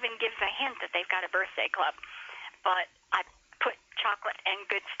that even gives a hint that they've got a birthday club. But I put chocolate and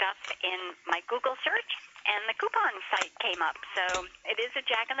good stuff in my Google search, and the coupon site came up. So it is a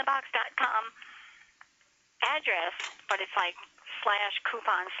jackinthebox.com address, but it's like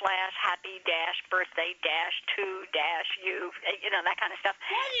 /coupon/happy-birthday-2-you, that kind of stuff.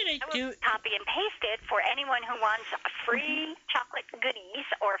 Why do they do? Copy and paste it for anyone who wants free chocolate goodies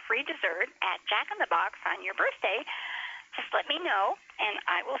or free dessert at Jack in the Box on your birthday. Just let me know, and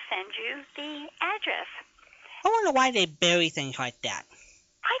I will send you the address. I wonder why they bury things like that.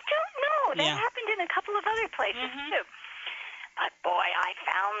 I don't know. That Yeah. happened in a couple of other places, too. But, boy, I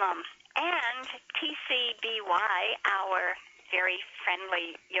found them. And TCBY, our very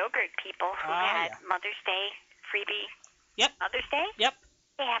friendly yogurt people who had Mother's Day freebie. Yep. Mother's Day? Yep.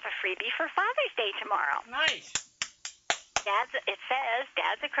 They have a freebie for Father's Day tomorrow. Nice. It says,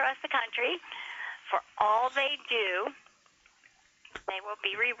 dads across the country, for all they do, they will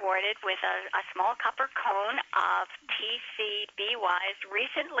be rewarded with a small copper cone of TCBY's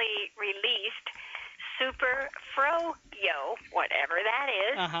recently released Super Fro-Yo, whatever that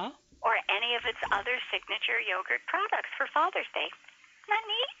is, or any of its other signature yogurt products for Father's Day. Isn't that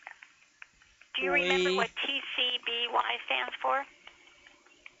neat? Do you remember what TCBY stands for?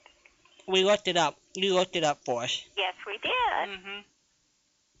 We looked it up. You looked it up for us. Yes, we did.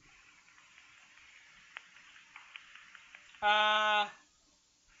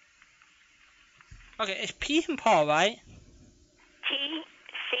 Okay, it's P and Paul, right? T,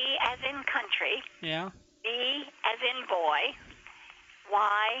 C as in country. Yeah. B as in boy.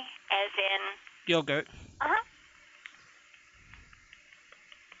 Y as in... Yogurt.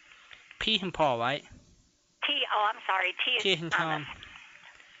 P and Paul, right? I'm sorry. T T is and Thomas. Tom.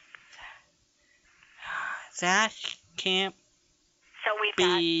 That can't So we've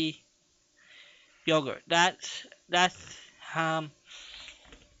be yogurt. That's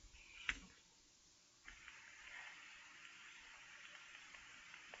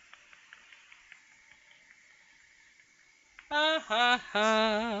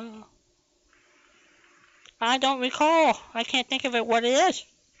I don't recall. I can't think of it. What it is?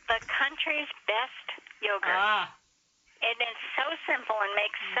 the country's best yogurt. And it's so simple and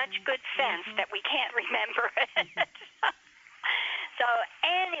makes such good sense that we can't remember it. So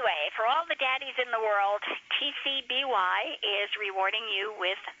anyway, for all the daddies in the world, TCBY is rewarding you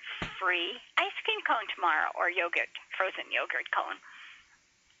with free ice cream cone tomorrow, or yogurt, frozen yogurt cone.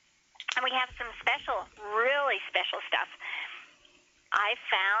 And we have some special, really special stuff. I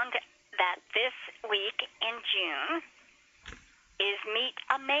found that this week in June is Meet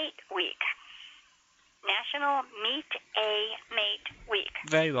a Mate Week. National Meet a Mate Week.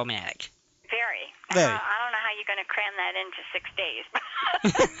 Very romantic. Very. Very. I don't know how you're going to cram that into 6 days.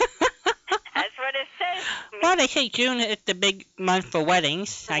 That's what it says. Well, they say June is the big month for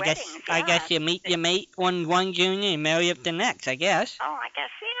weddings. I guess you meet your mate on one June and marry up the next, I guess. Oh, I guess,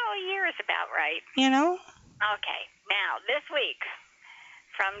 a year is about right. Okay. Now, this week,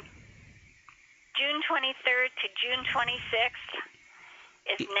 from June 23rd to June 26th,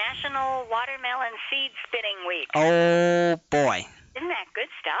 is National Watermelon Seed Spitting Week. Oh, boy. Isn't that good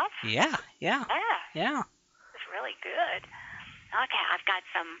stuff? Yeah. It's really good. Okay, I've got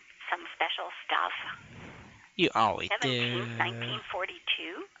some special stuff. You always 17th, do.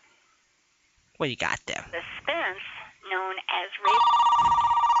 1942. What do you got there? The Spence, known as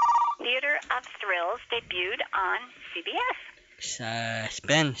Theater of Thrills, debuted on CBS.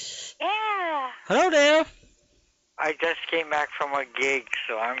 Suspense. Yeah. Hello there. I just came back from a gig,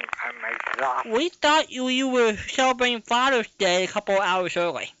 so I'm exhausted. We thought you were celebrating Father's Day a couple hours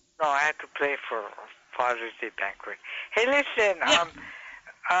early. No, I had to play for Father's Day banquet. Hey, listen,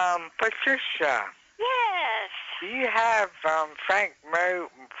 Patricia. Yes. Do you have Frank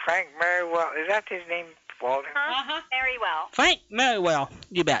Merriwell? Is that his name, Walden? Merriwell. Frank Merriwell.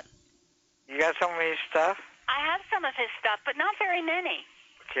 You bet. You got some of his stuff? I have some of his stuff, but not very many.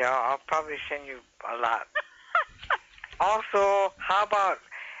 Okay, I'll probably send you a lot. Also, how about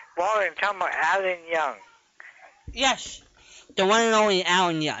Walden? Tell me about Alan Young. Yes. The one and only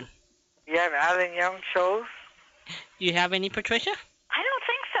Alan Young. You have Alan Young shows? You have any, Patricia? I don't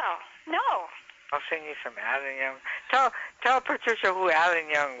think so. No. I'll send you some Alan Young. Tell Patricia who Alan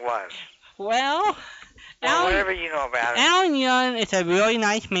Young was. Well, whatever you know about him. Alan Young is a really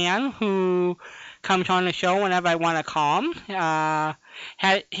nice man who comes on the show whenever I want to call him.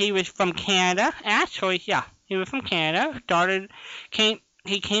 He was from Canada. Actually, yeah, he was from Canada. He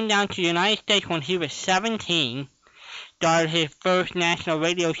came down to the United States when he was 17 started his first national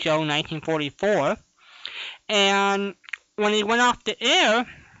radio show in 1944. And when he went off the air,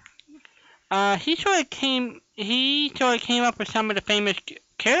 he sort of came up with some of the famous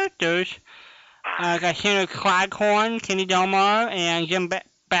characters, like Senator Claghorn, Kenny Delmar, and Jim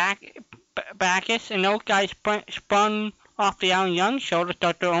Backus, and those guys spun off the Alan Young show to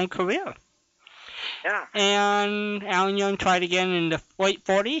start their own career. Yeah. And Alan Young tried again in the late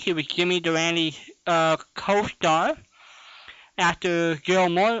 40s. He was Jimmy Durante's co-star after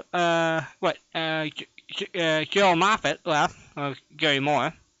Gerald Moffat left, or Gary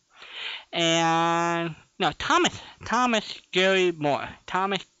Moore. And no, Thomas Gary Moore.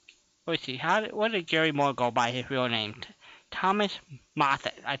 Let's see, what did Gary Moore go by his real name? Thomas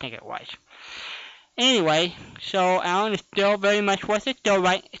Moffat, I think it was. Anyway, so Alan is still very much with it,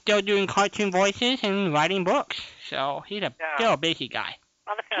 still doing cartoon voices and writing books. So he's still a busy guy.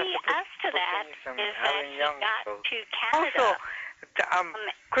 Well, the PS to that is that he got to Canada. Also,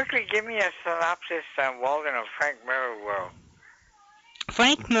 quickly give me a synopsis, Walden, of Frank Merriwell.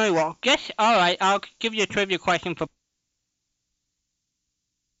 Frank Merriwell. Guess, all right, I'll give you a trivia question for...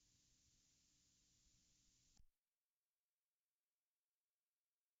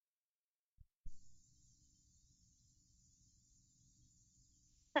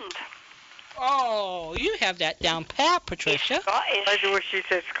 Oh, you have that down pat, Patricia. He's Scottish. I do what she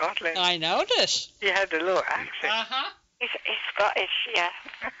said, Scotland. I noticed. She had a little accent. Uh-huh. He's Scottish, yeah.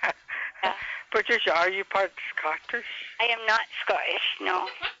 Yeah. Patricia, are you part Scottish? I am not Scottish, no.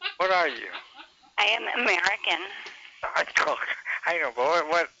 What are you? I am American. I know, but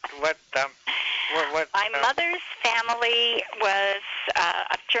what? My mother's family was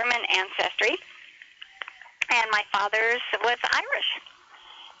of German ancestry, and my father's was Irish.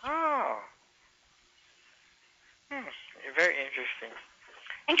 Oh. Very interesting.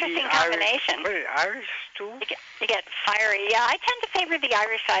 Interesting combination. Irish stew? You get fiery. Yeah, I tend to favor the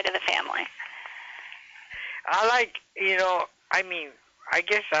Irish side of the family. I like, I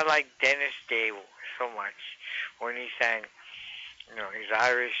guess I like Dennis Day so much when he sang, his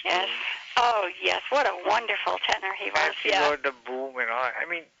Irish Yes. tune. Oh, yes. What a wonderful tenor he was. Yeah. Lord the Boom and all.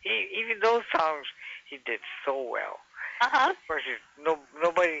 Even those songs he did so well. Uh-huh. Of course,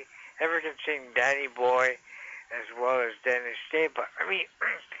 nobody ever can sing Danny Boy as well as Dennis Day, but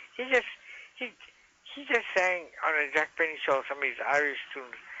he just sang on a Jack Benny show some of these Irish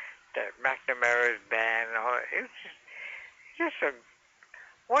tunes that McNamara's band and all that. It was just a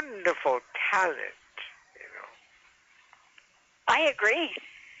wonderful talent, I agree.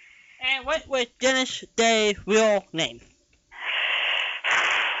 And what was Dennis Day's real name?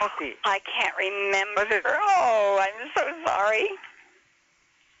 Okay. I can't remember. Oh, I'm so sorry.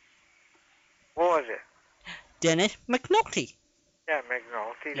 What was it? Dennis McNulty. Yeah,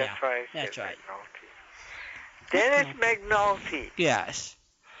 McNulty. Yeah, That's right. That's right. McNulty. Dennis McNulty. Yes.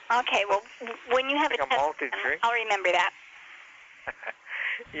 Okay, well, when you have Like a a test, malted drink? I'll remember that.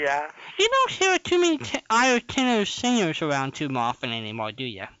 Yeah. You don't hear too many Irish tenor singers around too often anymore, do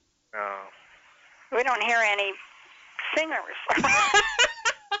you? No. We don't hear any singers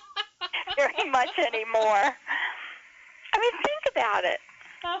very much anymore. Think about it.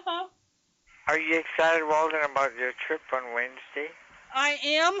 Uh-huh. Are you excited, Walden, about your trip on Wednesday? I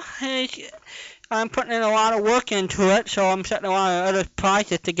am. I'm putting in a lot of work into it, so I'm setting a lot of other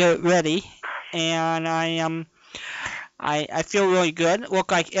projects to get it ready. And I feel really good. It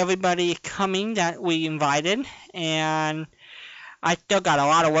looked like everybody coming that we invited, and I still got a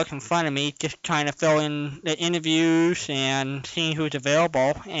lot of work in front of me, just trying to fill in the interviews and seeing who's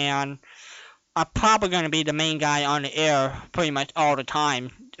available. And I'm probably going to be the main guy on the air pretty much all the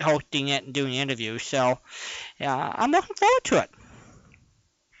time, hosting it and doing interviews. So, yeah, I'm looking forward to it.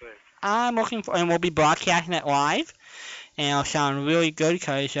 And we'll be broadcasting it live, and it'll sound really good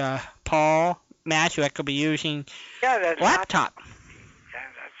because Paul Mazurek will be using laptop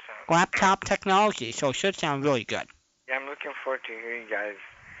technology, so it should sound really good. Yeah, I'm looking forward to hearing you guys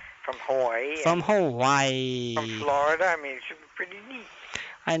from Hawaii. From Hawaii. From Florida. It should be pretty neat.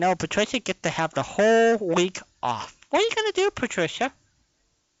 I know, Patricia gets to have the whole week off. What are you going to do, Patricia?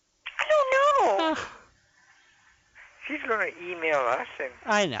 I don't know. She's going to email us and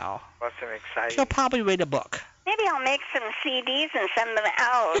I know. About some exciting. She'll probably read a book. Maybe I'll make some CDs and send them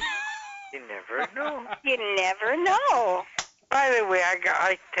out. You never know. You never know. By the way,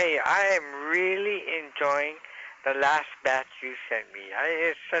 I tell you, I am really enjoying the last batch you sent me.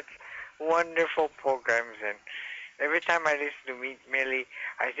 It's such wonderful programs, and every time I listen to Meet Millie,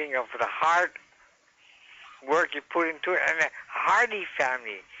 I think of the hard work you put into it, and the Hardy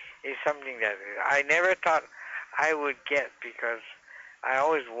family is something that I never thought I would get, because I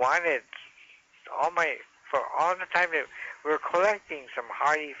always wanted all my for all the time that we were collecting some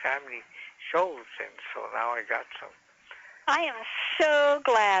Hardy Family shows, and so now I got some. I am so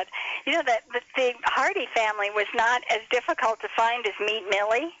glad. You know that the Hardy Family was not as difficult to find as Meet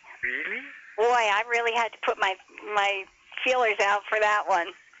Millie. Really? Boy, I really had to put my feelers out for that one.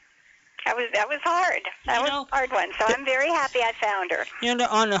 That was hard. That was a hard one. So I'm very happy I found her. You know,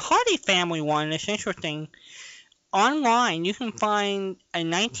 on the Hardy Family one, it's interesting. Online, you can find a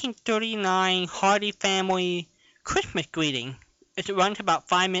 1939 Hardy Family Christmas greeting. It runs about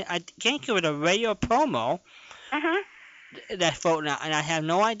 5 minutes. I think it was a radio promo. That's floating out, and I have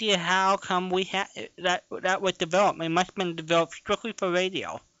no idea how come we had that was developed. It must have been developed strictly for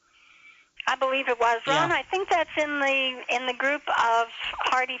radio. I believe it was. Yeah. Ron, I think that's in the group of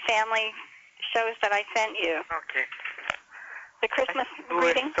Hardy Family shows that I sent you. Okay. The Christmas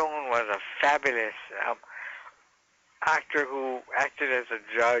greeting. Louis Stone was a fabulous actor who acted as a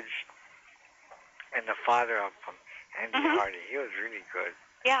judge and the father of Andy Hardy. He was really good.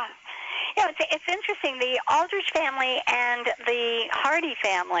 Yeah. You know, it's interesting. The Aldrich family and the Hardy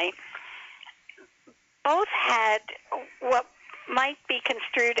family both had what might be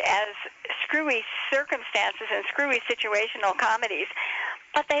construed as screwy circumstances and screwy situational comedies,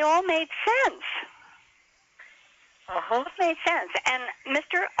 but they all made sense. Both made sense. And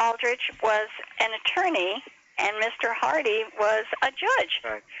Mr. Aldrich was an attorney, and Mr. Hardy was a judge.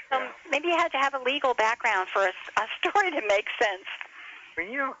 Right. So maybe you had to have a legal background for a story to make sense. But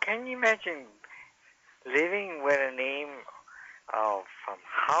you know, can you imagine living with a name of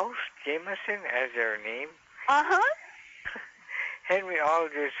House Jameson as their name? Henry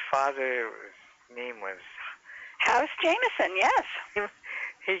Aldrich's father's name was House Jameson, yes.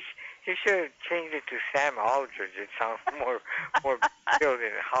 He should have changed it to Sam Aldrich. It sounds more real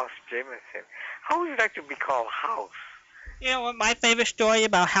than House Jameson. How would you like to be called House? You know what my favorite story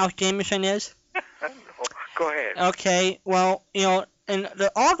about House Jameson is? Go ahead. Okay, well, you know, in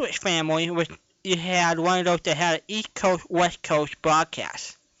the Aldrich family, you had one of those that had an East Coast, West Coast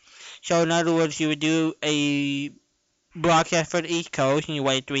broadcast. So in other words, you would do a broadcast for the East Coast, and you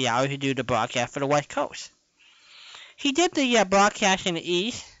wait 3 hours to do the broadcast for the West Coast. He did the broadcast in the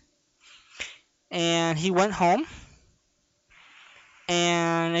East, and he went home,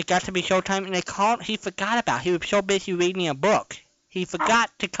 and it got to be showtime, and they called. He forgot about it. He was so busy reading a book. He forgot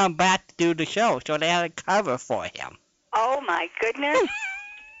to come back to do the show, so they had a cover for him. Oh, my goodness.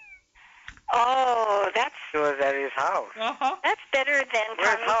 Oh, that's... He was at his house. That's better than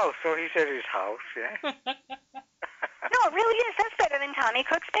Where's Tommy... house? So he said his house, yeah. No, it really is. That's better than Tommy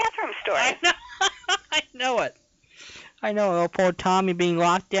Cook's bathroom story. I know it. I know, oh, poor Tommy being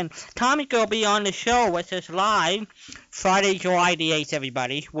locked in. Tommy will be on the show with us live Friday, July the 8th,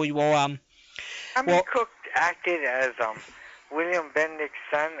 everybody. We will, Tommy Cook acted as William Bendick's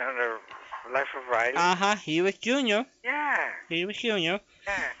son under Life of Riley. He was junior. Yeah. He was junior.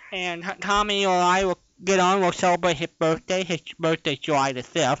 Yeah. And Tommy or I will get on. We'll celebrate his birthday. His birthday's July the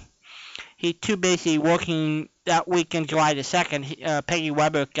 5th. He's too busy working that weekend, July the 2nd. Peggy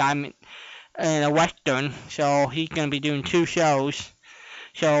Weber got him in a Western, so he's going to be doing 2 shows.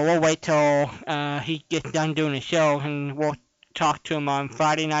 So we'll wait till he gets done doing the show, and we'll talk to him on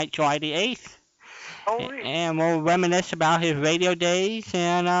Friday night, July the 8th. And we'll reminisce about his radio days,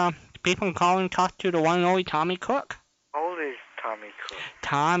 and people can call and talk to the one and only Tommy Cook. How old is Tommy Cook?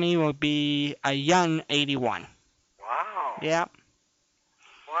 Tommy will be a young 81. Wow. Yeah.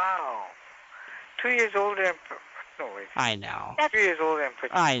 Wow. 2 years older than... No, wait. I know. 2 years older than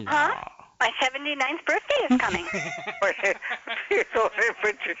Patricia. I know. Huh? My 79th birthday is coming. 2 years older than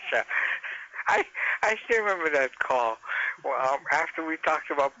Patricia. I still remember that call. Well, after we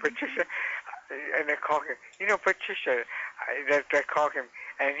talked about Patricia, and I called him, you know, Patricia, I called him,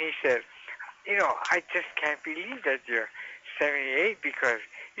 and he said, you know, I just can't believe that you're 78 because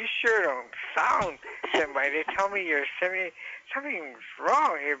you sure don't sound 70. They tell me you're 70. Something's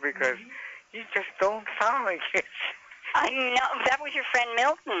wrong here because you just don't sound like it. I know. That was your friend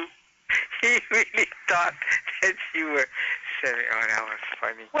Milton. He really thought that you were 70. Oh, that was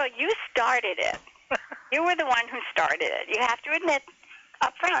funny. Well, you started it. You were the one who started it. You have to admit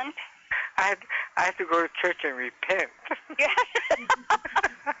up front. I had to go to church and repent.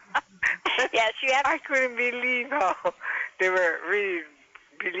 Yes, you have. I couldn't believe how they were really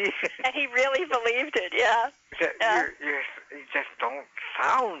believing. And he really believed it, yeah. You just don't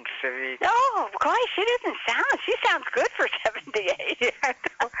sound 70. No, gosh, she doesn't sound. She sounds good for 78. Yeah,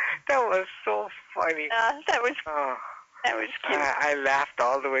 that was so funny. That was cute. I laughed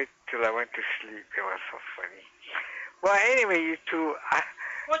all the way till I went to sleep. It was so funny. Well, anyway, you two, have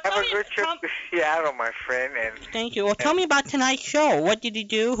a a good trip to Seattle, my friend. And thank you. Well, tell me about tonight's show. What did you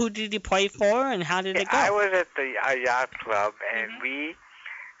do? Who did you play for? And how did it go? I was at the yacht club, and we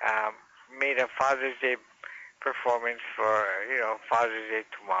made a Father's Day performance for, Father's Day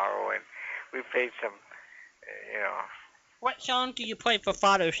tomorrow, and we played some, What song do you play for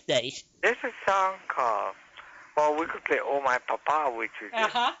Father's Day? There's a song called, we could play Oh My Papa, which is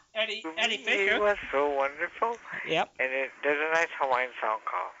Eddie Fisher. It was so wonderful. Yep. And there's a nice Hawaiian song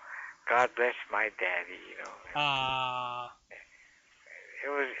called God Bless My Daddy, It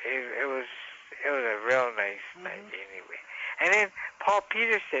was a real nice night anyway. And then Paul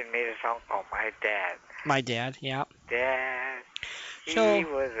Peterson made a song called My Dad. My Dad, yeah. Dad, he So-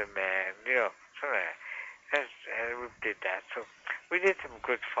 was a man, something like that. And we did that. So we did some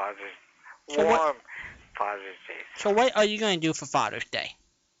good warm Father's Day. So what are you going to do for Father's Day?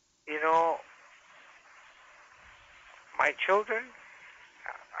 My children,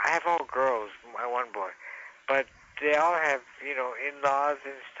 I have all girls, my one boy, but they all have, in-laws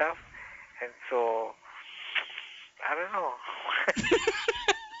and stuff, and so, I don't know.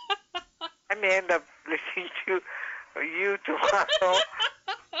 I may end up listening to you tomorrow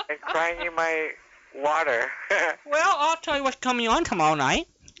and crying in my water. Well, I'll tell you what's coming on tomorrow night,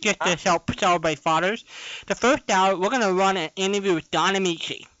 just to celebrate fathers. The first hour, we're going to run an interview with Don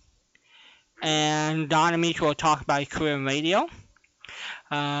Amici. And Don Amici will talk about his career in radio.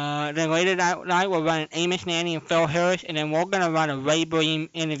 Then later that night, we'll run an Amos Nanny and Phil Harris, and then we're going to run a Ray Bream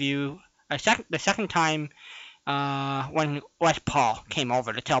interview the second time when Les Paul came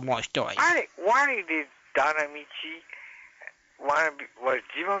over to tell more stories. Why did Don Amici was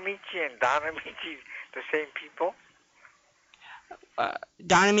Jim Amici and Don Amici the same people?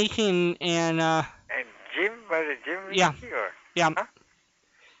 Don Amici and Jim, was it Jim Amici? Yeah. Yeah. Huh?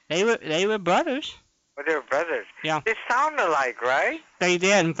 They were brothers. Well, they were brothers. Yeah. They sound alike, right? They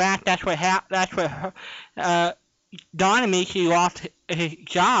did. In fact, that's what Don Amici lost his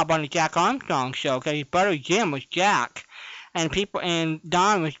job on the Jack Armstrong show because his brother Jim was Jack, and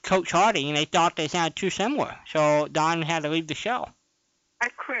Don was Coach Hardy, and they thought they sounded too similar, so Don had to leave the show. I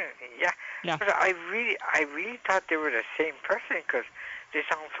couldn't. Yeah. But I really thought they were the same person because they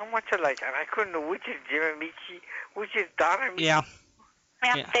sound so much alike, and I couldn't know which is Jim Amici, which is Don Amici. Yeah.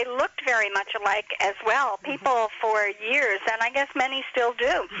 Yeah, they looked very much alike as well. People for years, and I guess many still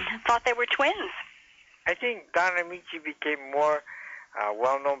do, thought they were twins. I think Don Amici became more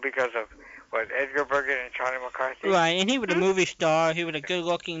well-known because of, Edgar Bergen and Charlie McCarthy? Right, and he was a movie star. He was a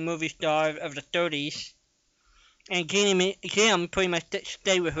good-looking movie star of the 30s. And Jim pretty much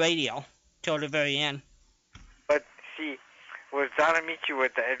stayed with radio till the very end. But, see, was Don Amici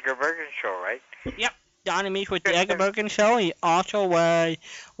with the Edgar Bergen show, right? Yep. Don Amici with the Edgar Bergen show. He also was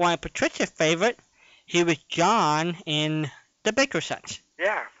one of Patricia's favorite. He was John in The Bickersons.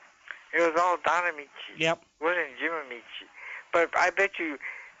 Yeah. It was all Don Amici. Yep. It wasn't Jim Amici. But I bet you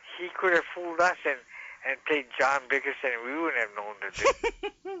he could have fooled us and played John Bickerson and we wouldn't have known that.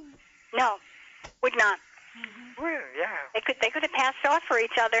 No, would not. Well, yeah. They could have passed off for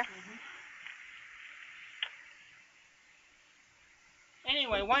each other.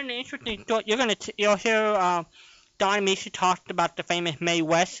 Anyway, one of the interesting thoughts you'll hear Don Amici talked about the famous Mae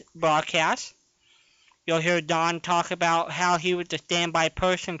West broadcast. You'll hear Don talk about how he was the standby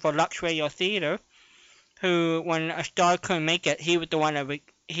person for Lux Radio Theater, who, when a star couldn't make it, he was the one that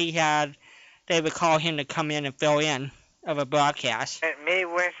they would call him to come in and fill in of a broadcast. And Mae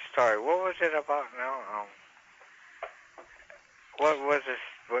West story, what was it about now? What was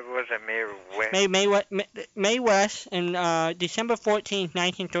a Mae West? Mae West, in December 14,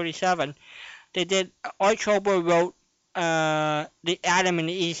 1937, Art Schober wrote the Adam and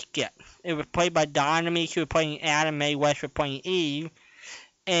Eve skit. It was played by Don Amici, who was playing Adam, Mae West was playing Eve,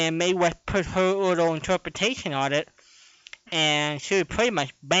 and Mae West put her little interpretation on it, and she was pretty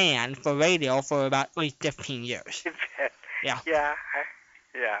much banned for radio for about at least 15 years. Yeah. Yeah.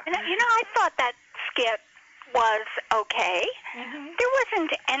 And, I thought that skit was okay. Mm-hmm. There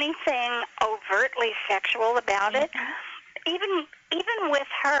wasn't anything overtly sexual about it. Even with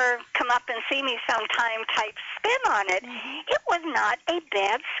her come up and see me sometime type spin on it, it was not a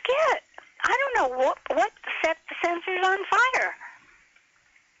bad skit. I don't know what set the censors on fire.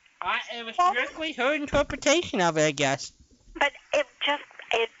 It was strictly her interpretation of it, I guess. But it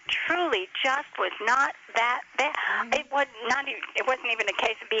truly just was not that bad. It wasn't even a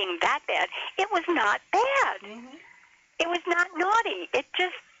case of being that bad. It was not bad. It was not naughty. It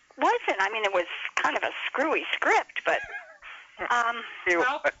just wasn't. I mean, it was kind of a screwy script, but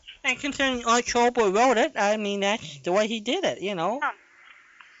well, and considering Art Schober wrote it, I mean, that's the way he did it,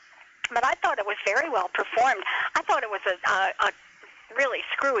 But I thought it was very well performed. I thought it was a really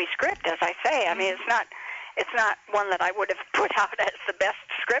screwy script, as I say. I mean, it's not one that I would have put out as the best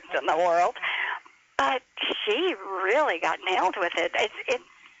script in the world. But she really got nailed with it.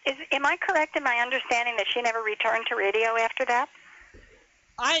 Am I correct in my understanding that she never returned to radio after that?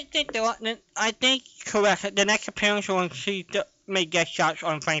 I think correct. The next appearance was when she made guest shots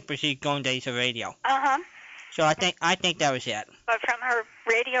on Frank Brazil's Golden Days of Radio. Uh-huh. So I think that was it. But from her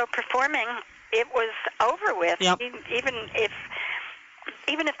radio performing, it was over with. Yep.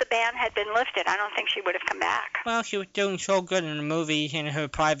 Even if the ban had been lifted, I don't think she would have come back. Well, she was doing so good in the movies, in her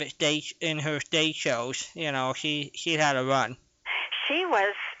private stage, in her stage shows. You know, she had a run. She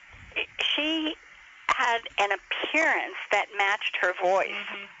had an appearance that matched her voice.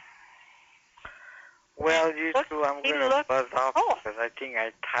 Mm-hmm. Well, you two, I'm going to buzz off because I think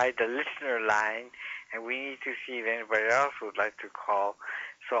I tied the listener line, and we need to see if anybody else would like to call.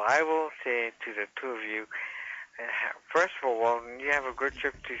 So I will say to the two of you, first of all, Walden, you have a good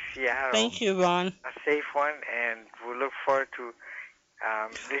trip to Seattle. Thank you, Ron. A safe one, and we'll look forward to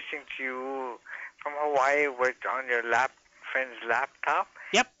listening to you from Hawaii on your friend's laptop.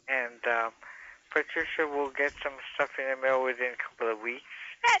 Yep. And Patricia will get some stuff in the mail within a couple of weeks.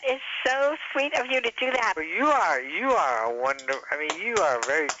 That is so sweet of you to do that. But you are a wonder. I mean, you are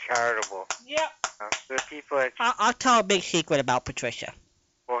very charitable. Yep. The people that I'll tell a big secret about Patricia.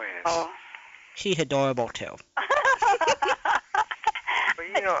 Go ahead. Oh. She's adorable too. But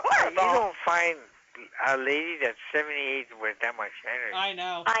you don't find a lady that's 78 with that much energy. I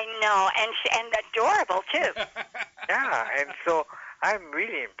know, and adorable too. Yeah, and so I'm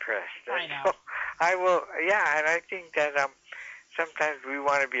really impressed. I know. So I will, and I think that sometimes we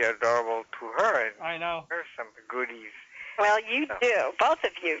want to be adorable to her and I know. her some goodies. Well, you do. Both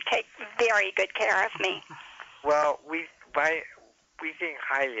of you take very good care of me. Well, we think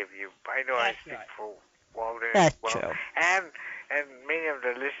highly of you. I know I speak for Walden as well. True. And many of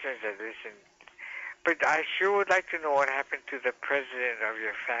the listeners that listen. But I sure would like to know what happened to the president of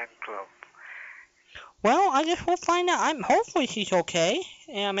your fan club. Well, I guess we'll find out. Hopefully she's okay.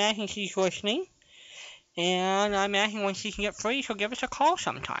 And I'm asking she's listening. And I'm asking when she can get free, she'll give us a call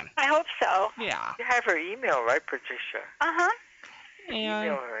sometime. I hope so. Yeah. You have her email, right, Patricia? Uh-huh. And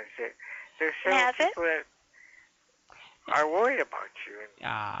email her and say, there's several people that are worried about you.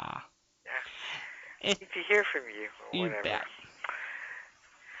 And, need to hear from you. Or you whatever. bet.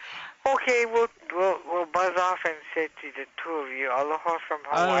 Okay, we'll buzz off and say to the two of you, aloha from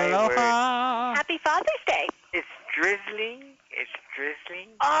Hawaii. Aloha. Happy Father's Day. It's drizzling.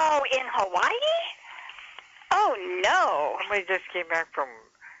 Oh, in Hawaii? Oh, no. Somebody just came back from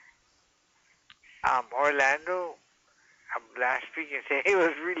Orlando last week and said it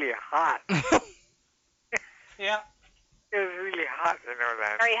was really hot. Yeah. It was really hot in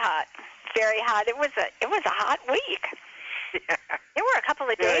Orlando. Very hot. Very hot. It was a hot week. Yeah. There were a couple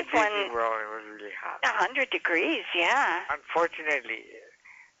of days when it was really hot. 100 degrees, yeah. Unfortunately,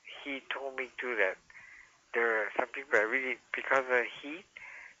 he told me too that there are some people that really, because of the heat,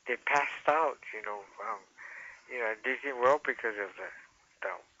 they passed out. At Disney World because of the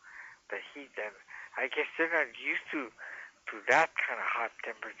heat, and I guess they're not used to that kind of hot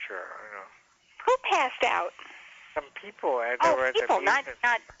temperature. Who passed out? Some people were at people, the not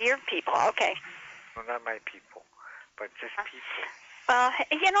your people. Okay. No, not my people, but just people. Well,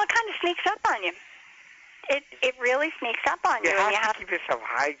 it kind of sneaks up on you. It really sneaks up on you. You have to keep yourself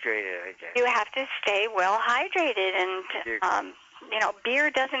hydrated, I guess. You have to stay well hydrated, and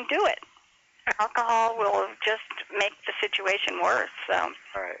beer doesn't do it. Alcohol will just make the situation worse. So.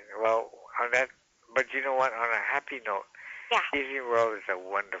 All right. Well, on that, but you know what? On a happy note, Disney World is a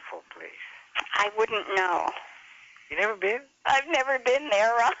wonderful place. I wouldn't know. You never been? I've never been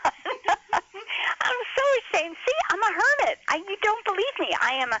there, Ron. I'm so ashamed. See, I'm a hermit. You don't believe me.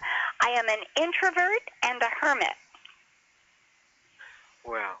 I am an introvert and a hermit.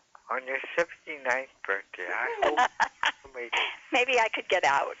 Well, on your 79th birthday, I hope maybe I could get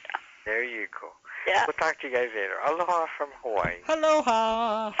out. There you go. Yeah. We'll talk to you guys later. Aloha from Hawaii.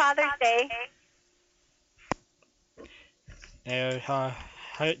 Aloha. Father's Day. There's our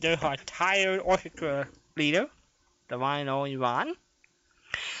tired orchestra leader, the one and only Ron.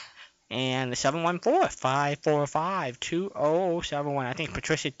 And the 714-545-2071. I think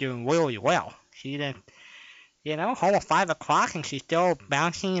Patricia's doing really well. She did, home at 5 o'clock and she's still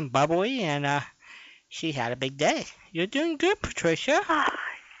bouncing and bubbly, and she had a big day. You're doing good, Patricia.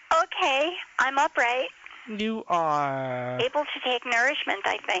 Okay, I'm upright. You are... able to take nourishment,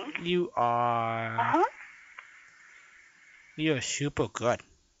 I think. You are... Uh-huh. You're super good.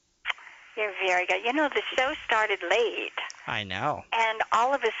 You're very good. The show started late. I know. And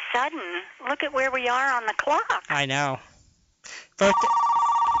all of a sudden, look at where we are on the clock. I know.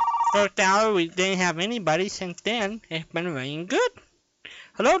 First hour, we didn't have anybody. Since then, it's been raining good.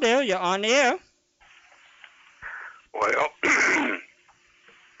 Hello there, you're on the air. Well,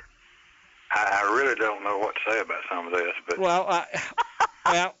 I really don't know what to say about some of this, but... Well,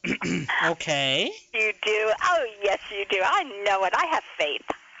 okay. You do? Oh, yes, you do. I know it. I have faith.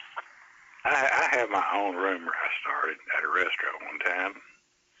 I have my own rumor I started at a restaurant one time.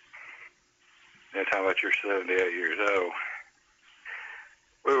 That's how much you're 78 years old.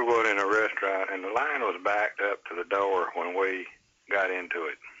 We were going in a restaurant, and the line was backed up to the door when we got into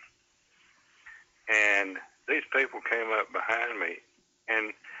it. And these people came up behind me,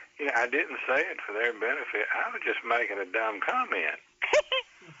 and, you know, I didn't say it for their benefit. I was just making a dumb comment.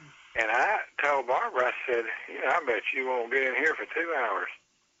 And I told Barbara, I said, you know, I bet you won't get in here for 2 hours.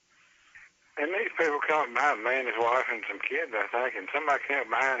 And these people come behind me and his wife and some kids, I think, and somebody came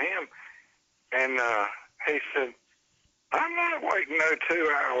behind him, and he said, I'm not waiting no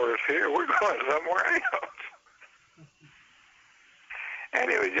 2 hours here. We're going somewhere else. And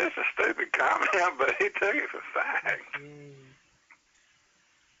it was just a stupid comment, but he took it for fact.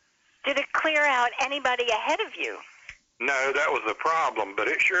 Did it clear out anybody ahead of you? No, that was the problem, but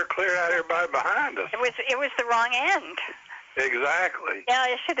it sure cleared out everybody behind us. It was the wrong end. Exactly. Yeah,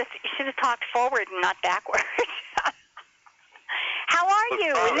 you should have talked forward and not backwards. How are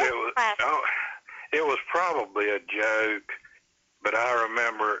you? It was probably a joke, but I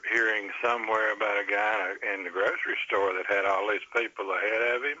remember hearing somewhere about a guy in the grocery store that had all these people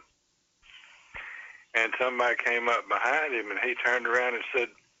ahead of him, and somebody came up behind him, and he turned around and said,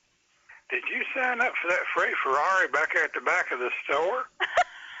 did you sign up for that free Ferrari back there at the back of the store?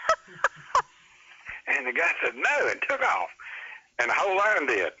 And the guy said no and took off. And the whole line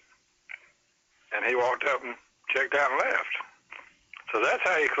did. And he walked up and checked out and left. So that's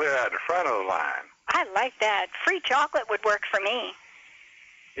how you clear out the front of the line. I like that. Free chocolate would work for me.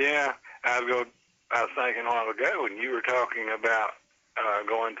 Yeah. I was thinking a while ago when you were talking about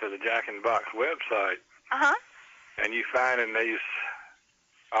going to the Jack in the Box website. Uh-huh. And you finding these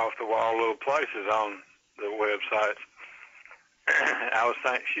off-the-wall little places on the websites. I was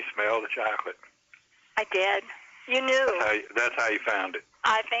thinking she smelled the chocolate. I did. You knew. That's how you found it.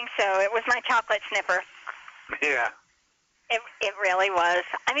 I think so. It was my chocolate sniffer. Yeah. It really was.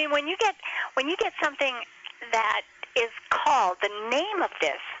 I mean, when you get something that is called the name of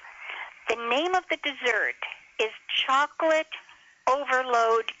the dessert is chocolate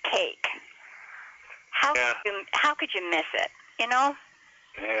overload cake. How could you miss it? You know?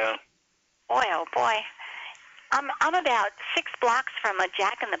 Yeah. Boy, oh boy. I'm about 6 blocks from a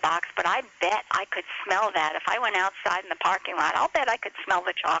Jack in the Box, but I bet I could smell that. If I went outside in the parking lot, I'll bet I could smell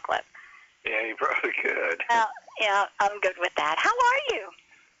the chocolate. Yeah, you probably could. Yeah, I'm good with that. How are you?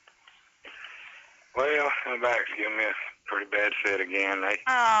 Well, my back's giving me a pretty bad fit again. They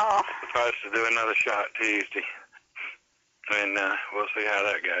supposed to do another shot Tuesday, and we'll see how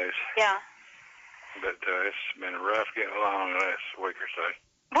that goes. Yeah. But it's been rough getting along the last week or so.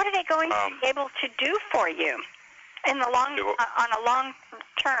 What are they going to be able to do for you in the on a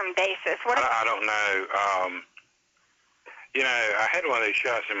long-term basis? I don't know. You know, I had one of these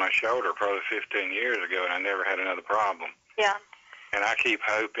shots in my shoulder probably 15 years ago, and I never had another problem. Yeah. And I keep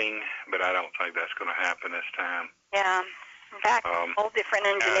hoping, but I don't think that's going to happen this time. Yeah. In fact, a whole different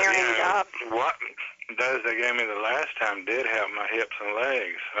engineering job. What those they gave me the last time did help my hips and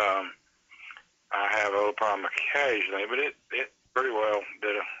legs. I have a little problem occasionally, but it pretty well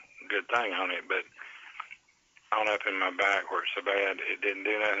did a good thing on it. But on up in my back where it's so bad, it didn't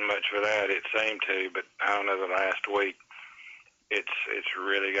do nothing much for that. It seemed to, but I don't know, the last week it's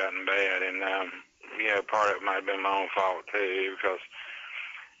really gotten bad. And, you know, part of it might have been my own fault too, because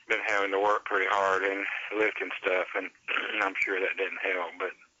I've been having to work pretty hard and lifting stuff, and I'm sure that didn't help.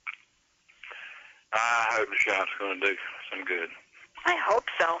 But I hope the shot's going to do some good. I hope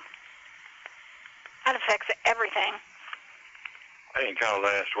so. That affects everything. I didn't call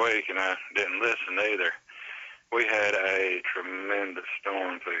last week, and I didn't listen either. We had a tremendous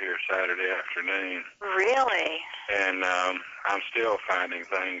storm through here Saturday afternoon. Really? And I'm still finding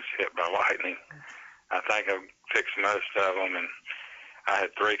things hit by lightning. I think I've fixed most of them, and I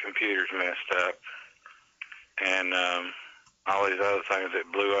had 3 computers messed up. And all these other things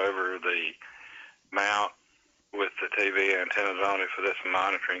that blew over the mount with the TV antennas on it for this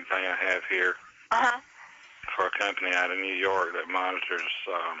monitoring thing I have here. Uh-huh. For a company out of New York that monitors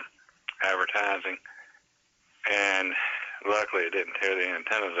advertising. And luckily it didn't tear the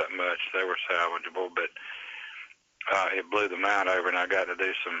antennas up much. They were salvageable, but it blew the mount over, and I got it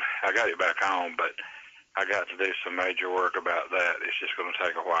back on, but I got to do some major work about that. It's just going to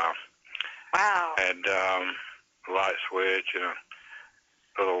take a while. Wow. And light switch and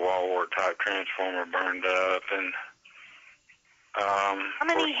a little wall wart type transformer burned up, and how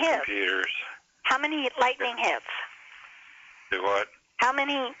many hits? Computers. How many lightning hits? Do what? How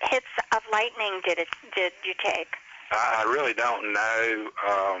many hits of lightning did you take? I really don't know.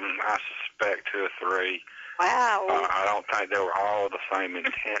 I suspect 2 or 3. Wow. I don't think they were all the same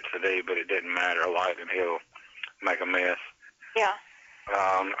intensity, but it didn't matter. Lightning, he'll make a mess. Yeah.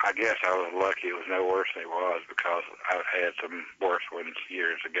 I guess I was lucky it was no worse than it was, because I've had some worse ones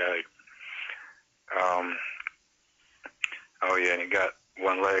years ago. Oh, yeah, and it got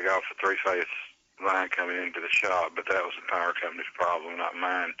one leg off the 3-phase line coming into the shop, but that was the power company's problem, not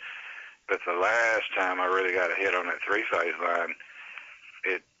mine. But the last time I really got a hit on that 3-phase line,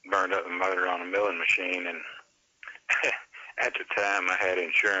 it burned up the motor on a milling machine, and at the time I had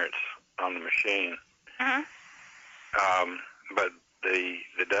insurance on the machine. Mm-hmm. But the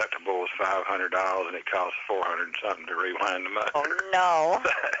deductible was $500, and it cost $400 and something to rewind the motor. Oh, no.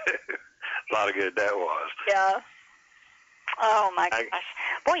 A lot of good that was. Yeah. Oh, my gosh.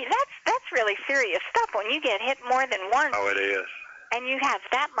 Boy, that's really serious stuff when you get hit more than once. Oh, it is. And you have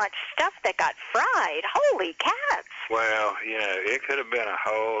that much stuff that got fried. Holy cats. Well, you know, it could have been a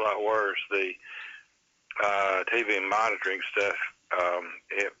whole lot worse. The TV monitoring stuff,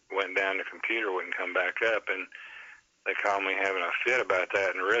 it went down, the computer wouldn't come back up, and they called me having a fit about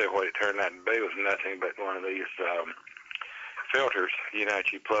that, and really what it turned out to be was nothing but one of these filters, you know,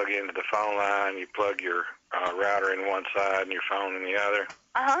 that you plug into the phone line. You plug your router in one side and your phone in the other.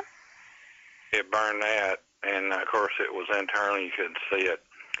 Uh-huh. It burned that, and of course it was internal, you couldn't see it.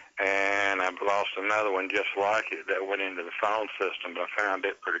 And I've lost another one just like it that went into the phone system, but I found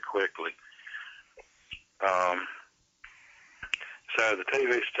it pretty quickly. So the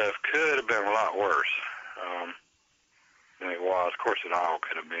TV stuff could have been a lot worse than it was. Of course, it all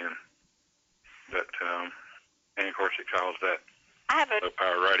could have been. But, and of course, it caused that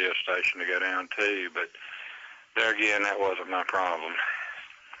low-power radio station to go down, too. But there again, that wasn't my problem.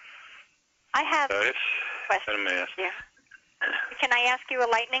 I have so it's been a mess. Yeah. Can I ask you a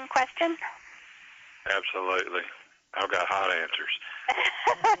lightning question? Absolutely. I've got hot answers.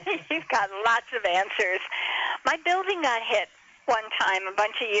 You've got lots of answers. My building got hit one time a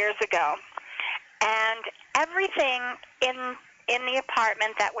bunch of years ago, and everything in the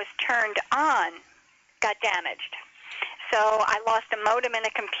apartment that was turned on got damaged. So I lost a modem in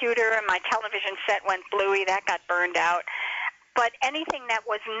a computer, and my television set went bluey. That got burned out. But anything that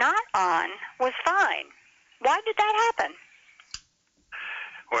was not on was fine. Why did that happen?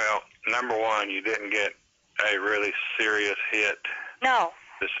 Well, number one, you didn't get a really serious hit. No.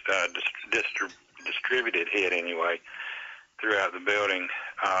 Distributed hit, anyway, throughout the building,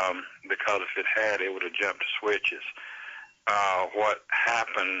 because if it had, it would have jumped switches. What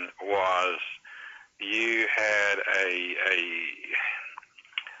happened was you had a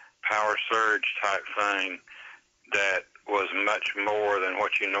power surge type thing that was much more than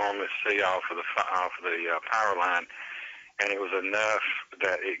what you normally see off of the power line, and it was enough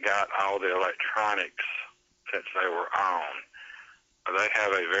that it got all the electronics since they were on. They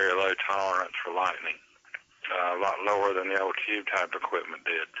have a very low tolerance for lightning, a lot lower than the old cube type equipment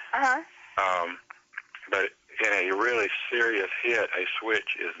did. Uh-huh. But in a really serious hit, a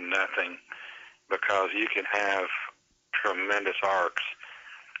switch is nothing, because you can have tremendous arcs,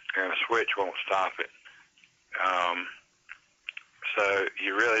 and a switch won't stop it. So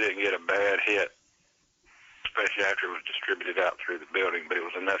you really didn't get a bad hit, especially after it was distributed out through the building, but it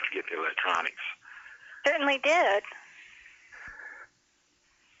was enough to get the electronics. Certainly did.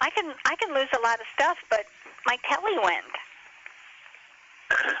 I can lose a lot of stuff, but my telly went.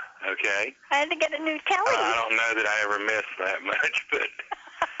 Okay. I had to get a new telly. I don't know that I ever missed that much, but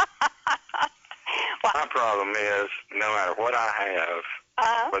well, my problem is, no matter what I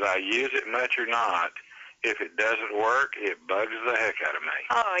have, whether I use it much or not, if it doesn't work, it bugs the heck out of me.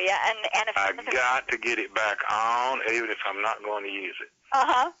 Oh, yeah, and if I've got to get it back on, even if I'm not going to use it.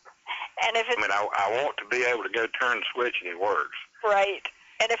 Uh-huh. And if it's... I mean, I want to be able to go turn the switch and it works. Right.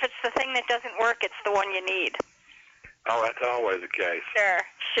 And if it's the thing that doesn't work, it's the one you need. Oh, that's always the case.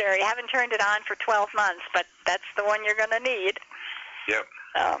 Sure. You haven't turned it on for 12 months, but that's the one you're going to need. Yep.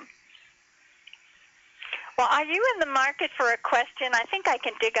 Well, are you in the market for a question? I think I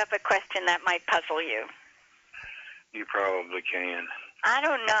can dig up a question that might puzzle you. You probably can. I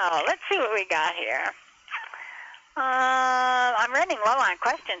don't know. Let's see what we got here. I'm running low on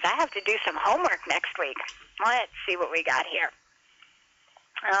questions. I have to do some homework next week. Let's see what we got here.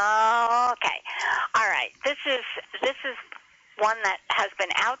 Okay. All right. This is one that has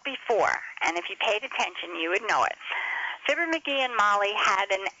been out before, and if you paid attention, you would know it. Fibber McGee and Molly had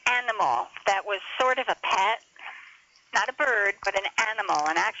an animal that was sort of a pet, not a bird, but an animal,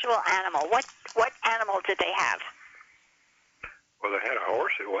 an actual animal. What animal did they have? Well, they had a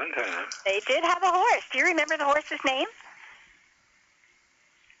horse at one time. They did have a horse. Do you remember the horse's name?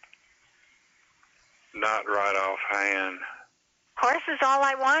 Not right offhand. Horse is all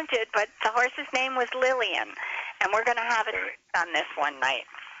I wanted, but the horse's name was Lillian, and we're going to have it on this one night.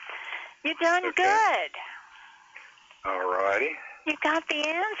 You done good. All righty. You got the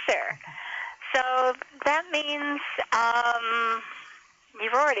answer. So that means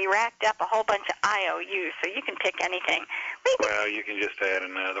you've already racked up a whole bunch of IOUs, so you can pick anything. Well, you can just add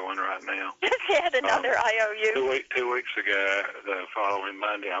another one right now. Just add another IOU. 2 weeks ago, the following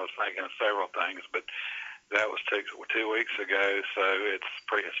Monday, I was thinking of several things, but that was 2 weeks ago, so it's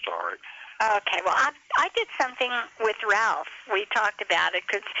prehistoric. Okay, well, I did something with Ralph. We talked about it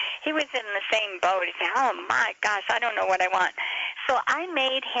because he was in the same boat. He said, oh, my gosh, I don't know what I want. So I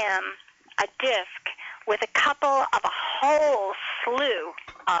made him a disc with a couple of a whole slew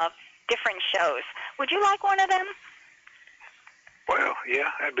of different shows. Would you like one of them? Well, yeah,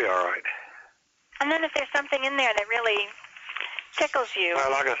 that'd be all right. And then if there's something in there that really tickles you.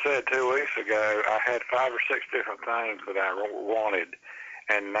 Well, like I said 2 weeks ago, I had 5 or 6 different things that I wanted,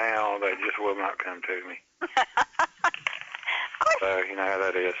 and now they just will not come to me. So, you know how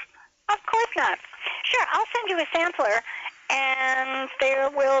that is. Of course not. Sure, I'll send you a sampler, and there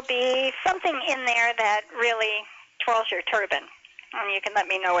will be something in there that really twirls your turban. And you can let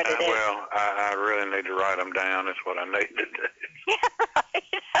me know what it is. Well, I really need to write them down. That's what I need to do. Yeah,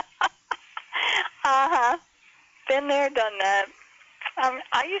 right. Uh-huh. Been there, done that.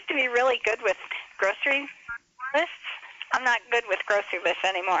 I used to be really good with grocery lists. I'm not good with grocery lists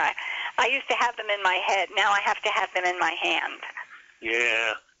anymore. I used to have them in my head. Now I have to have them in my hand.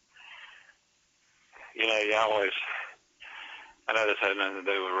 Yeah. You know, you always... I know this had nothing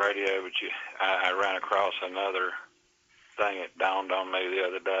to do with radio, but I ran across another thing that dawned on me the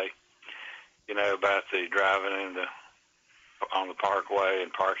other day. You know, about the driving on the parkway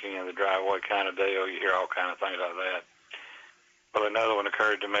and parking in the driveway kind of deal. You hear all kind of things like that. Well, another one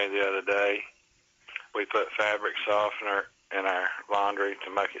occurred to me the other day. We put fabric softener in our laundry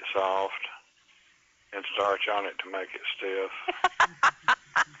to make it soft and starch on it to make it stiff.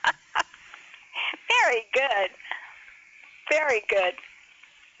 Very good. Very good.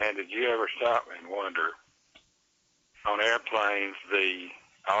 And did you ever stop and wonder, on airplanes, the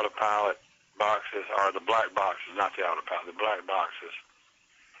autopilot boxes, or the black boxes, not the autopilot, the black boxes,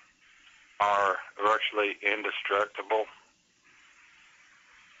 are virtually indestructible?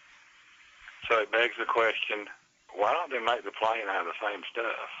 So it begs the question, why don't they make the plane out of the same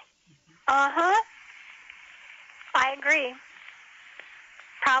stuff? Uh-huh. I agree.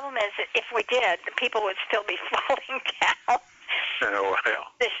 Problem is, if we did, the people would still be falling down. Oh,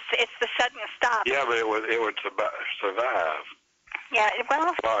 well. It's the sudden stop. Yeah, but it would survive. Yeah,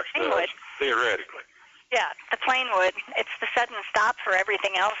 well, the plane would. Theoretically. Yeah, the plane would. It's the sudden stop for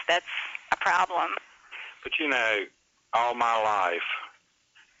everything else that's a problem. But, you know, all my life,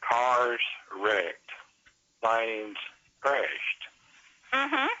 cars wrecked, planes crashed.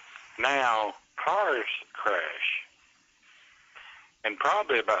 Mm-hmm. Now, cars crash. And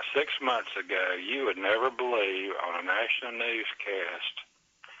probably about 6 months ago, you would never believe on a national newscast,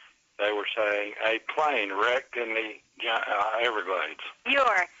 they were saying a plane wrecked in the Everglades.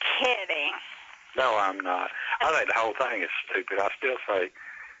 You're kidding. No, I'm not. I think the whole thing is stupid. I still say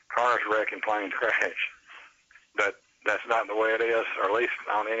cars wreck and planes crash. But that's not the way it is, or at least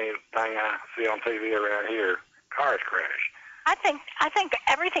on anything I see on TV around here. Cars crash. I think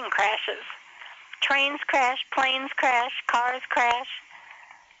everything crashes. Trains crash, planes crash, cars crash.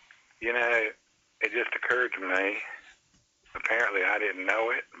 You know, it just occurred to me, apparently I didn't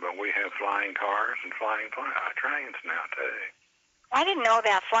know it, but we have flying cars and flying trains now, too. I didn't know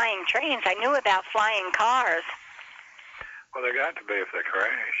about flying trains. I knew about flying cars. Well, they got to be if they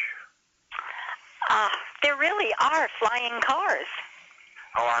crash. There really are flying cars.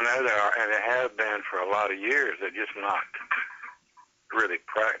 Oh, I know there are, and they have been for a lot of years. They're just not really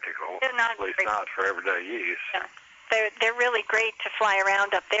practical. They're not, at least not for everyday use. Yeah. They're really great to fly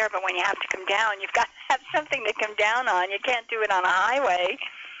around up there, but when you have to come down, you've got to have something to come down on. You can't do it on a highway.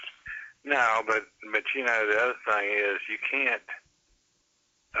 No, but you know, the other thing is you can't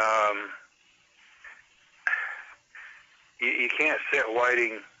you can't sit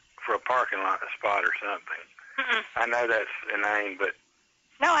waiting for a parking lot spot or something. Mm-mm. I know that's inane, but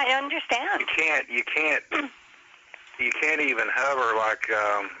no, I understand. You can't even hover like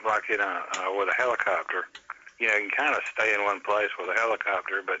in with a helicopter. You know, you can kind of stay in one place with a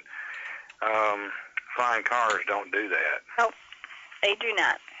helicopter, but flying cars don't do that. Nope, they do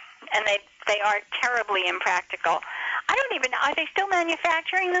not, and they are terribly impractical. I don't even know. Are they still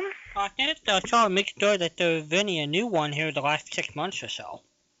manufacturing them? I think I saw a mixed story that they're inventing a new one here the last 6 months or so.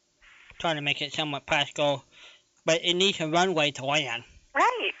 Trying to make it somewhat practical, but it needs a runway to land.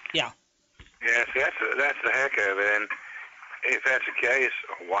 Right. Yeah. Yes, that's the heck of it. And if that's the case,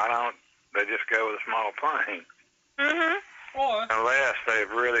 why don't they just go with a small plane? Mm-hmm. Or unless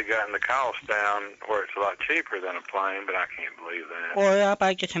they've really gotten the cost down where it's a lot cheaper than a plane, but I can't believe that. Or how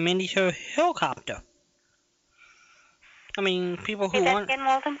about just a miniature helicopter? I mean, people who want again,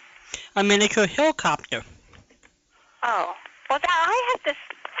 Walden? a miniature helicopter. Oh. Well, I had this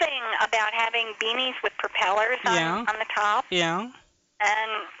thing about having beanies with propellers on the top. Yeah.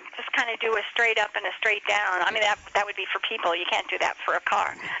 And just kind of do a straight up and a straight down. I mean, that would be for people. You can't do that for a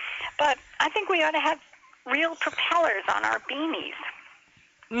car. But I think we ought to have real propellers on our beanies.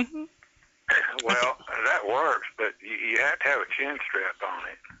 Mm-hmm. Well, that works, but you have to have a chin strap on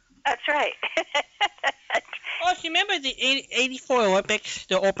it. That's right. Oh, you remember the 84 Olympics,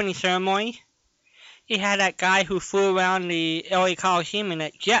 the opening ceremony? He had that guy who flew around the LA Coliseum in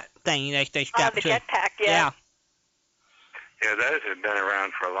that jet thing that they strapped the to. jetpack, yeah. Yeah, those have been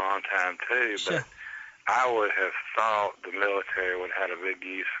around for a long time, too, but Sure. I would have thought the military would have had a big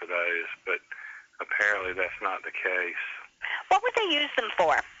use for those, but apparently that's not the case. What would they use them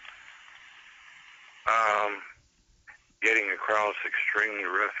for? Getting across extremely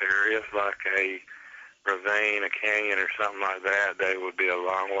rough areas like a ravine, a canyon, or something like that, they would be a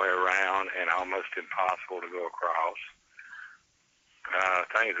long way around and almost impossible to go across.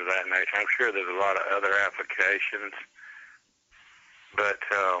 Things of that nature. I'm sure there's a lot of other applications, but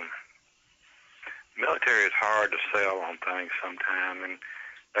military is hard to sell on things sometimes, and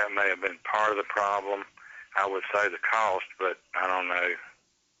that may have been part of the problem. I would say the cost, but I don't know.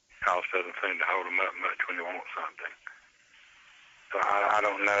 Cost doesn't seem to hold them up much when you want something. So I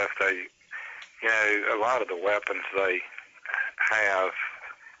don't know if they, a lot of the weapons they have,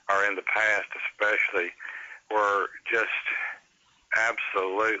 or in the past especially, were just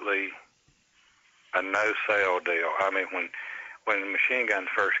absolutely a no-sale deal. I mean, when machine guns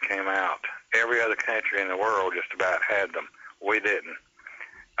first came out, every other country in the world just about had them. We didn't.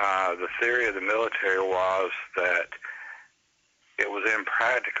 The theory of the military was that it was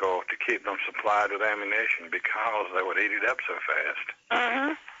impractical to keep them supplied with ammunition because they would eat it up so fast.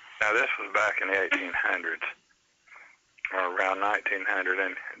 Mm-hmm. Now, this was back in the 1800s, or around 1900,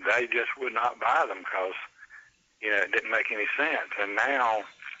 and they just would not buy them because, it didn't make any sense. And now,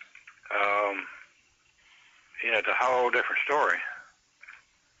 it's a whole different story.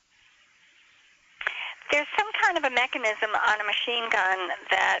 There's some kind of a mechanism on a machine gun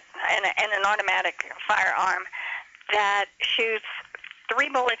that, and an automatic firearm, that shoots 3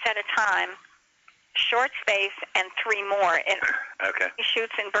 bullets at a time, short space, and 3 more. It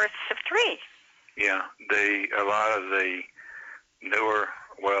shoots in bursts of 3. Yeah, a lot of the newer,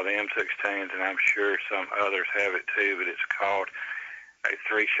 the M16s, and I'm sure some others have it too, but it's called a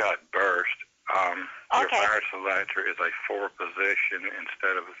 3-shot burst. Your fire selector is a 4-position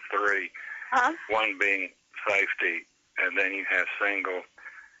instead of a 3. Huh? One being safety, and then you have single,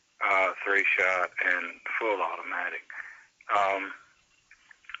 3-shot, and full automatic.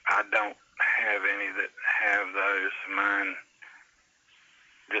 I don't have any that have those. Mine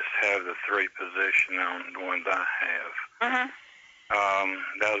just have the 3-position on the ones I have. Mm-hmm.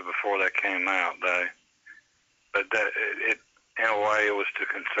 That was before that came out, though. But it in a way, it was to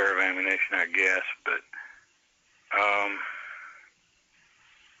conserve ammunition, I guess. But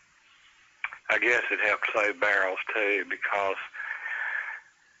I guess it helped save barrels too, because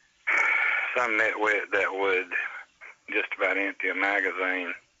some nitwit that would just about empty a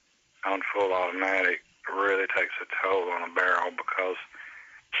magazine on full automatic really takes a toll on a barrel, because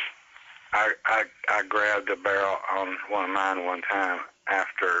I grabbed a barrel on one of mine one time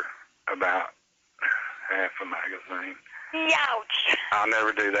after about half a magazine. Youch! I'll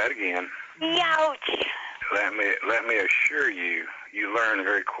never do that again. Youch! Let me assure you, you learn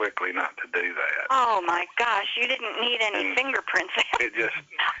very quickly not to do that. Oh my gosh, you didn't need any fingerprints. It just,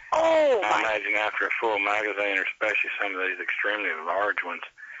 I imagine after a full magazine, or especially some of these extremely large ones,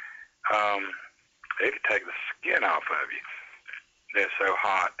 it could take the skin off of you. It's so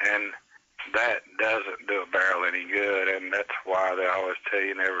hot, and that doesn't do a barrel any good, and that's why they always tell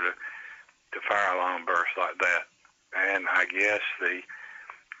you never to fire a long burst like that. And I guess the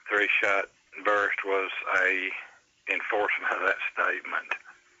 3-shot burst was a enforcement of that statement.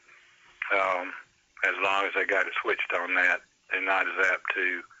 As long as they got it switched on that, they're not as apt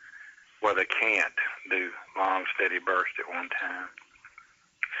to, they can't do long, steady bursts at one time.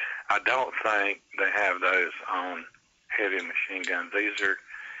 I don't think they have those on heavy machine guns. These are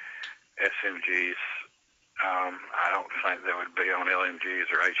SMGs. I don't think they would be on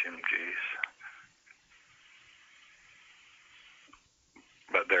LMGs or HMGs.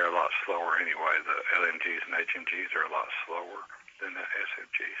 But they're a lot slower anyway. The LMGs and HMGs are a lot slower than the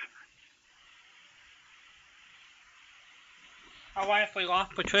SFGs. All right, if we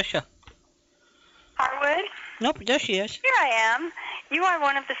lost Patricia. Harwood? Nope, there she is. Here I am. You are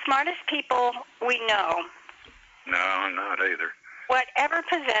one of the smartest people we know. No, I'm not either. Whatever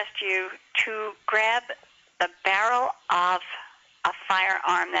possessed you to grab the barrel of a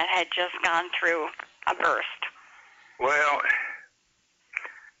firearm that had just gone through a burst? Well,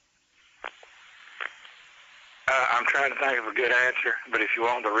 I'm trying to think of a good answer, but if you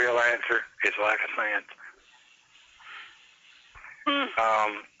want the real answer, it's lack of sense.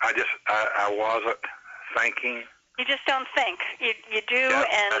 I wasn't thinking. You just don't think. You do, Yeah,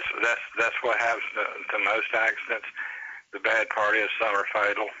 and that's what happens to most accidents. The bad part is some are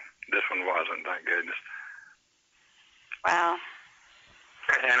fatal. This one wasn't, thank goodness. Wow.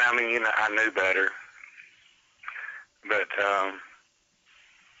 And I mean, I knew better, but of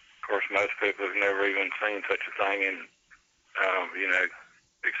course, most people have never even seen such a thing in,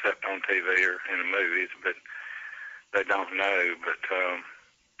 except on TV or in the movies, but they don't know. But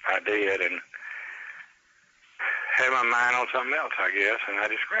I did, and had my mind on something else, I guess, and I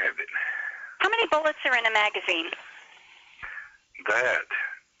just grabbed it. How many bullets are in a magazine? That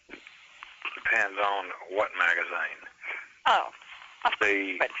depends on what magazine. Oh.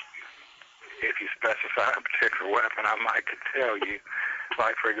 If you specify a particular weapon, I might could tell you.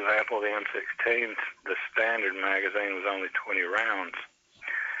 Like, for example, the M16, the standard magazine was only 20 rounds.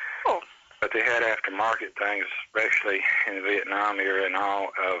 Oh. But they had aftermarket things, especially in the Vietnam era and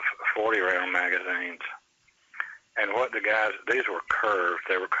all, of 40-round magazines. And what the guys, these were curved.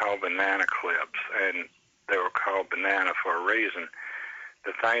 They were called banana clips, and they were called banana for a reason.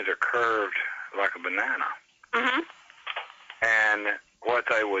 The things are curved like a banana. Mm-hmm. And what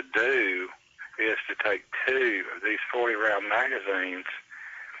they would do is to take two of these 40-round magazines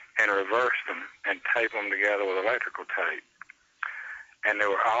and reverse them and tape them together with electrical tape. And they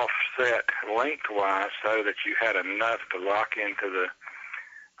were offset lengthwise so that you had enough to lock into the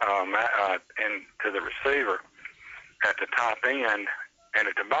receiver at the top end and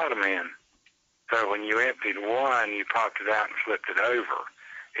at the bottom end. So when you emptied one, you popped it out and flipped it over.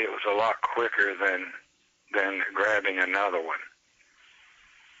 It was a lot quicker than grabbing another one.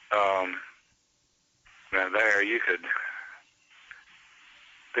 Now there you could,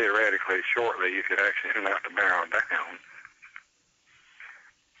 theoretically, shortly, you could actually melt the barrel down.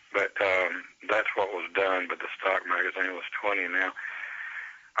 But that's what was done, but the stock magazine was 20 now.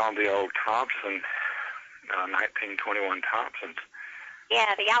 On the old Thompson, 1921 Thompsons.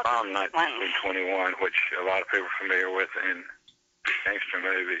 Yeah, the outside 1921, which a lot of people are familiar with in gangster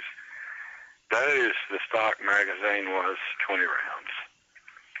movies. Those, the stock magazine was 20 rounds.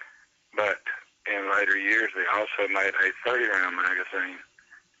 But in later years, they also made a 30-round magazine.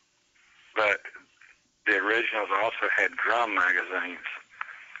 But the originals also had drum magazines.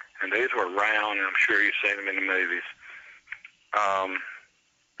 And these were round, and I'm sure you've seen them in the movies.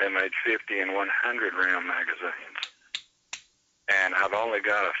 They made 50 and 100-round magazines. And I've only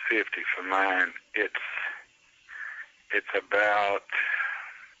got a 50 for mine. It's about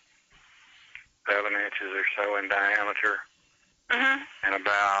 7 inches or so in diameter, and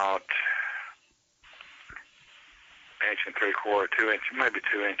about 1 3/4, 2 inches, maybe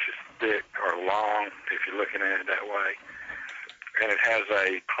 2 inches thick or long, if you're looking at it that way. And it has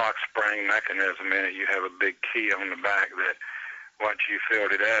a clock spring mechanism in it. You have a big key on the back that once you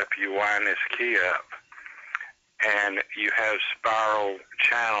filled it up, you wind this key up. And you have spiral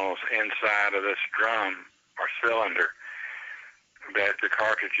channels inside of this drum or cylinder that the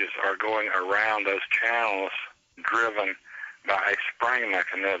cartridges are going around those channels driven by a spring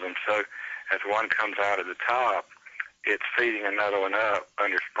mechanism. So as one comes out of the top, it's feeding another one up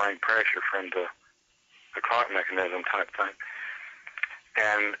under spring pressure from the clock mechanism type thing.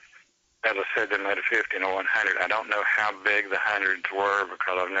 And as I said, they made a 50 and a 100. I don't know how big the hundreds were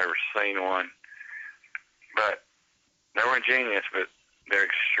because I've never seen one. But they were ingenious, but they're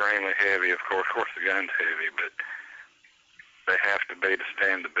extremely heavy, of course. Of course, the gun's heavy, but they have to be to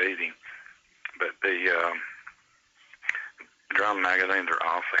stand the beating. But the drum magazines are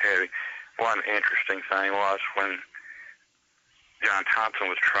awfully heavy. One interesting thing was when John Thompson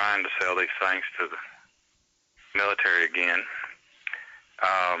was trying to sell these things to the military again,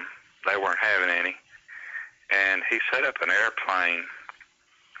 they weren't having any. And he set up an airplane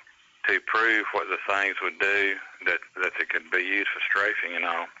to prove what the things would do, that they could be used for strafing and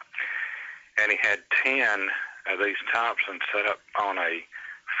all. And he had 10 of these Thompsons set up on a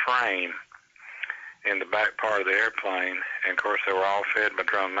frame, in the back part of the airplane, and of course they were all fed by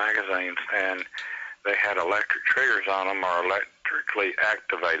drum magazines, and they had electric triggers on them, or electrically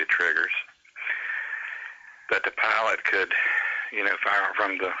activated triggers, that the pilot could, fire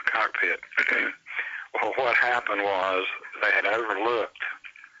from the cockpit. Well, what happened was they had overlooked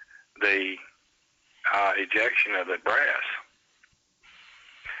the ejection of the brass.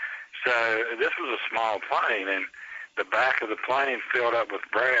 So this was a small plane, and the back of the plane filled up with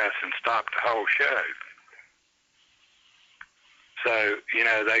brass and stopped the whole show. So,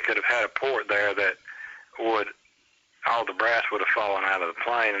 they could have had a port there that all the brass would have fallen out of the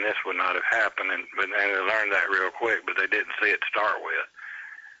plane, and this would not have happened. And they learned that real quick, but they didn't see it to start with.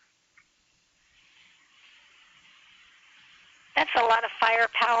 That's a lot of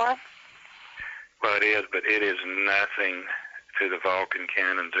firepower. Well, it is, but it is nothing to the Vulcan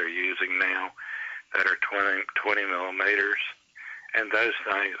cannons they're using now that are 20 millimeters. And those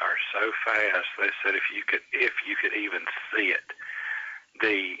things are so fast. They said if you could even see it,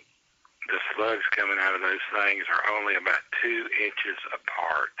 the slugs coming out of those things are only about 2 inches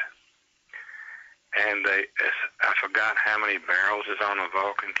apart. And I forgot how many barrels is on a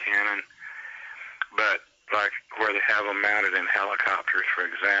Vulcan cannon, but like where they have them mounted in helicopters, for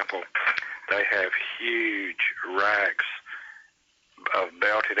example, they have huge racks of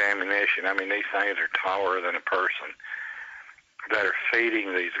belted ammunition. I mean, these things are taller than a person that are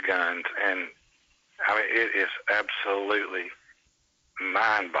feeding these guns, and I mean, it is absolutely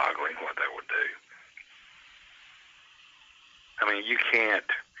mind-boggling what they would do. I mean, you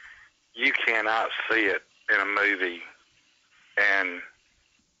cannot see it in a movie and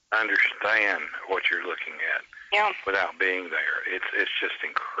understand what you're looking at without being there. It's just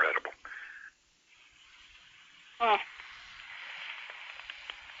incredible.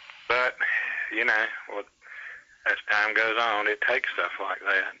 But, as time goes on, it takes stuff like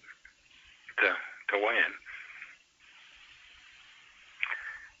that to win.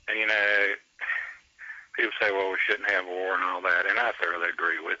 And, people say, well, we shouldn't have war and all that, and I thoroughly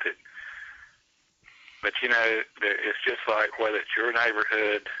agree with it. But, it's just like whether it's your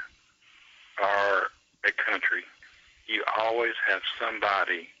neighborhood or a country, you always have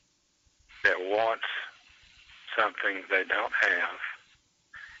somebody that wants something they don't have,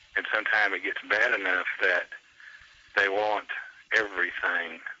 and sometimes it gets bad enough that they want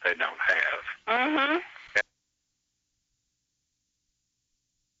everything they don't have. Mm-hmm.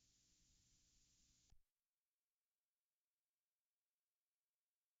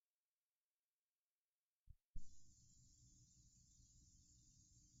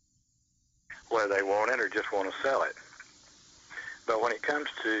 Whether they want it or just want to sell it. But when it comes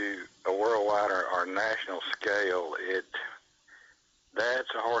to a worldwide or national scale,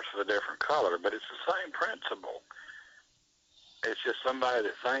 that's a horse of a different color, but it's the same principle. It's just somebody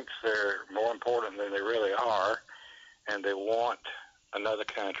that thinks they're more important than they really are, and they want another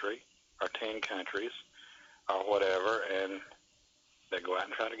country or 10 countries or whatever, and they go out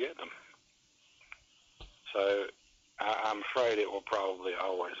and try to get them. So I'm afraid it will probably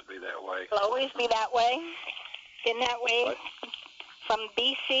always be that way. It'll always be that way. Been that way What? From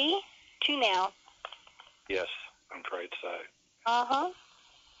BC to now. Yes, I'm afraid so. Uh-huh.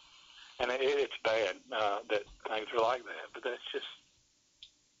 And it's bad that things are like that, but that's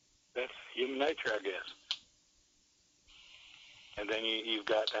human nature, I guess. And then you've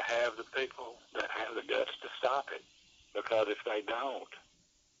got to have the people that have the guts to stop it, because if they don't,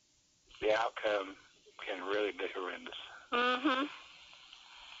 the outcome can really be horrendous. Mm-hmm.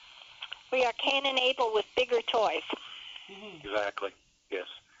 We are Cain and Abel with bigger toys. Exactly, yes.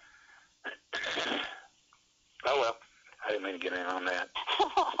 Oh, well, I didn't mean to get in on that.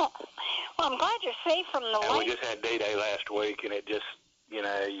 Well, I'm glad you're safe from the And we just had D-Day last week, and it just, you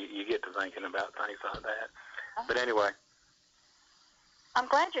get to thinking about things like that. But anyway. I'm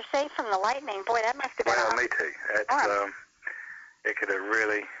glad you're safe from the lightning. Boy, that must have been Well, me too. It could have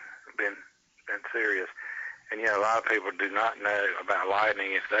really been serious. And, a lot of people do not know about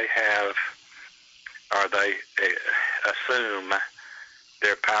lightning. If they have, or they assume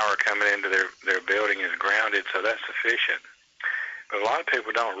their power coming into their building is grounded, so that's sufficient. But a lot of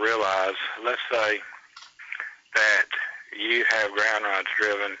people don't realize, let's say that you have ground rods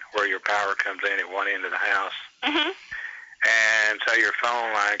driven where your power comes in at one end of the house. Mm-hmm. And so your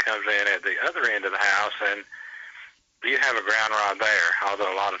phone line comes in at the other end of the house, and you have a ground rod there,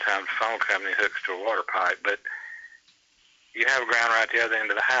 although a lot of times the phone company hooks to a water pipe, but you have a ground rod at the other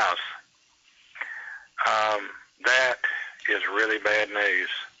end of the house. That is really bad news.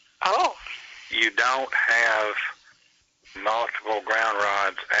 Oh. You don't have multiple ground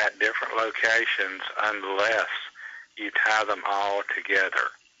rods at different locations unless you tie them all together.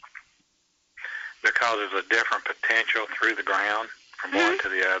 because there's a different potential through the ground from one to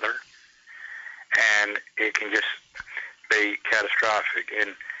the other, and it can just be catastrophic.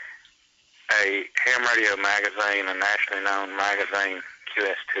 In a ham radio magazine, a nationally known magazine,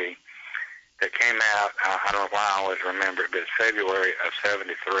 QST, that came out, I don't know why I always remember it, but it's February of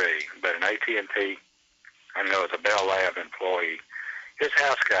 '73, but an AT&T, I know it's a Bell Lab employee, his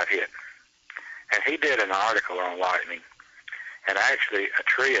house got hit. And he did an article on lightning, and actually a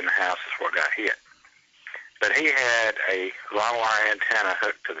tree in the house is what got hit. But he had a long wire antenna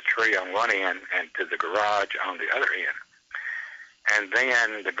hooked to the tree on one end and to the garage on the other end. And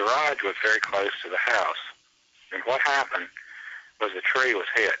then the garage was very close to the house. And what happened was the tree was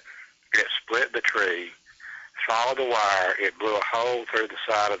hit. It split the tree, followed the wire, it blew a hole through the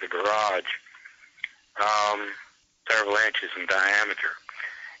side of the garage, several inches in diameter.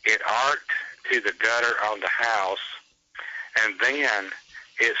 It arced to the gutter on the house, and then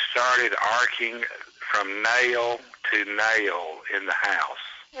it started arcing from nail to nail in the house.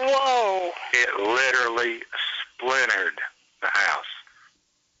 Whoa! It literally splintered the house.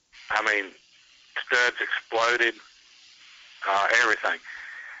 I mean, studs exploded, everything.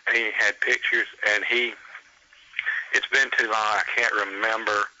 And he had pictures, and it's been too long, I can't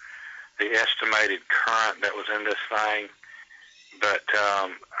remember the estimated current that was in this thing, but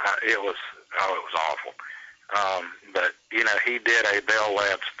it was awful. But, you know, he did a Bell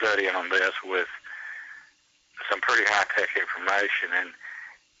Lab study on this with some pretty high-tech information, and,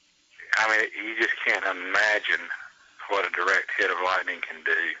 I mean, you just can't imagine what a direct hit of lightning can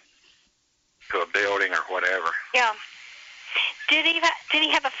do to a building or whatever. Yeah. Did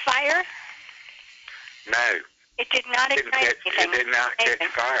he have a fire? No. It did not ignite anything. It did not catch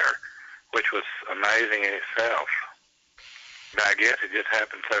fire, which was amazing in itself. But I guess it just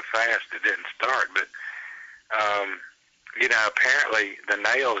happened so fast it didn't start. But, you know, apparently the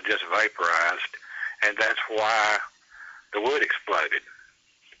nails just vaporized, and that's why the wood exploded.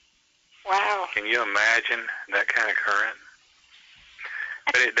 Wow. Can you imagine that kind of current?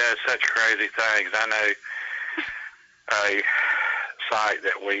 But it does such crazy things. I know a site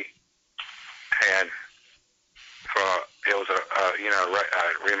that we had it was a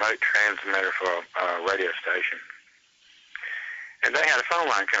remote transmitter for a radio station. And they had a phone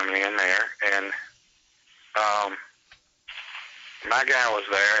line coming in there, and my guy was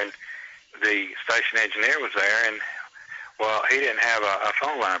there, and the station engineer was there, and, well, he didn't have a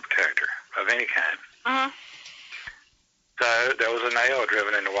phone line protector of any kind. Uh-huh. So there was a nail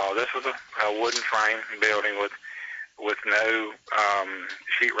driven in the wall. This was a wooden frame building with no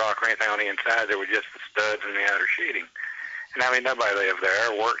sheetrock or anything on the inside. There were just the studs and the outer sheeting. And, I mean, nobody lived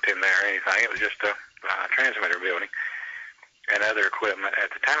there or worked in there or anything. It was just a transmitter building and other equipment at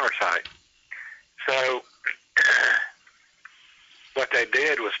the tower site. So what they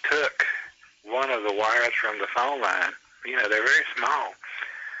did was took one of the wires from the phone line. You know, they're very small.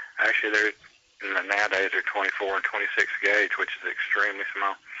 Actually, nowadays they're 24 and 26 gauge, which is extremely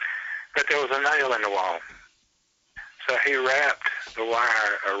small. But there was a nail in the wall. So he wrapped the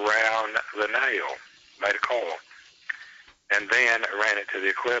wire around the nail, made a coil, and then ran it to the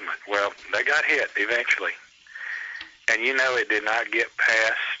equipment. Well, they got hit eventually. And you know, it did not get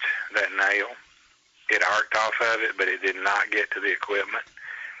past that nail. It arced off of it, but it did not get to the equipment.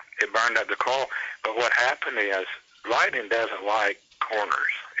 It burned up the coil. But what happened is, lightning doesn't like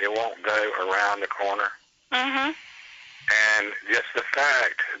corners. It won't go around the corner. Mm-hmm. And just the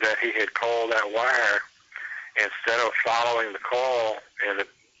fact that he had coiled that wire, instead of following the coil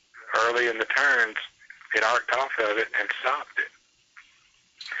early in the turns, it arced off of it and stopped it.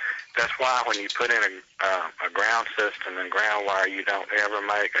 That's why when you put in a ground system and ground wire, you don't ever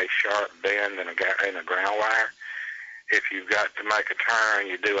make a sharp bend in a ground wire. If you've got to make a turn,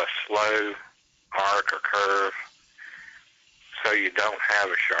 you do a slow arc or curve so you don't have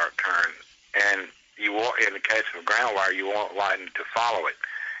a sharp turn. And you want, in the case of a ground wire, you want lightning to follow it.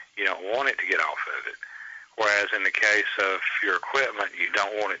 You don't want it to get off of it. Whereas in the case of your equipment, you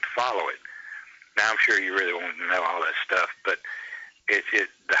don't want it to follow it. Now, I'm sure you really want to know all that stuff, but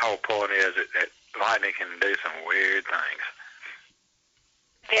the whole point is that lightning can do some weird things.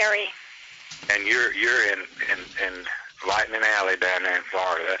 Very. And you're in Lightning Alley down there in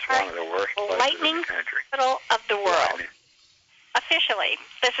Florida. That's one of the worst places in the country. Capital of the world. Lightning. Officially,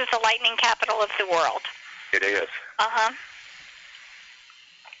 this is the lightning capital of the world. It is. Uh-huh.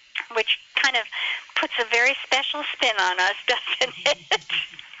 Which kind of puts a very special spin on us, doesn't it?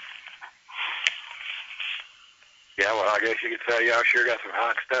 Yeah, well, I guess you could say y'all sure got some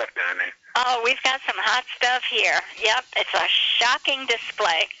hot stuff down there. Oh, we've got some hot stuff here. Yep, it's a shocking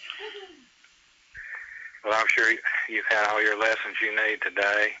display. Well, I'm sure you've had all your lessons you need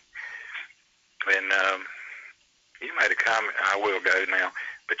today. And you made a comment. I will go now,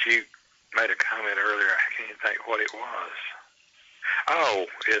 but you made a comment earlier. I can't think what it was. Oh,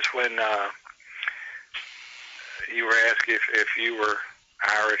 it's when you were asked if you were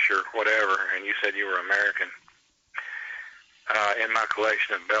Irish or whatever, and you said you were American. In my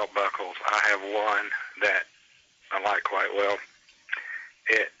collection of belt buckles, I have one that I like quite well.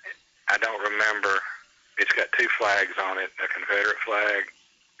 I don't remember. It's got two flags on it: a Confederate flag,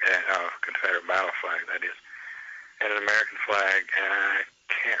 and Confederate battle flag, that is, and an American flag. And I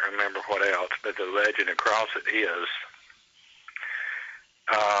can't remember what else, but the legend across it is,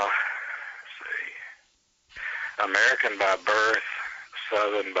 let's see, American by birth,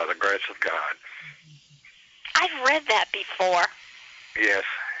 Southern by the grace of God. I've read that before. Yes.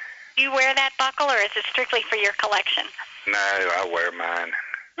 Do you wear that buckle, or is it strictly for your collection? No, I wear mine.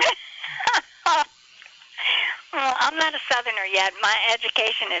 Well, I'm not a Southerner yet. My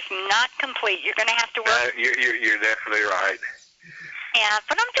education is not complete. You're going to have to work. You're definitely right. Yeah,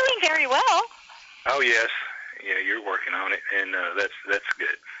 but I'm doing very well. Oh, yes. Yeah, you're working on it, and that's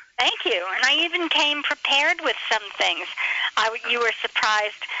good. Thank you. And I even came prepared with some things. You were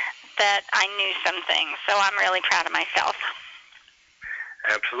surprised that I knew some things, so I'm really proud of myself.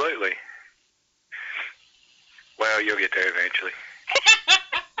 Absolutely. Well, you'll get there eventually.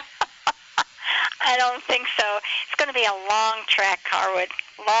 I don't think so. It's going to be a long trek, Harwood.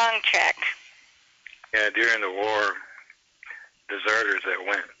 Long trek. Yeah, during the war, deserters that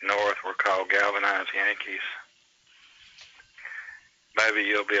went north were called galvanized Yankees. Maybe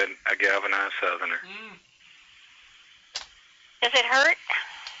you'll be a galvanized Southerner. Does it hurt?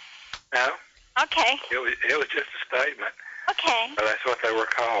 No. Okay. It was just a statement. Okay. But that's what they were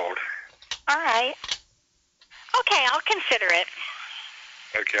called. All right. Okay, I'll consider it.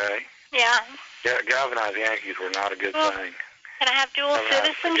 Okay. Yeah. Galvanized Yankees were not a good thing. Can I have dual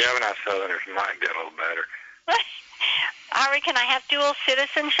citizenship? Galvanized Southerners might get a little better. Ari, can I have dual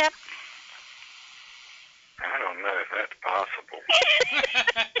citizenship? I don't know if that's possible.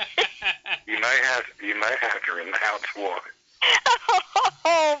 You may have to renounce one.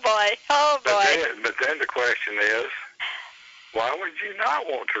 Oh boy. But then the question is, why would you not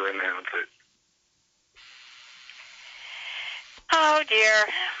want to renounce it? Oh dear.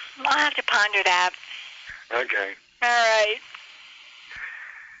 I'll have to ponder that. Okay. All right.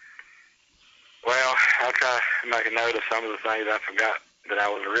 Well, I'll try to make a note of some of the things I forgot that I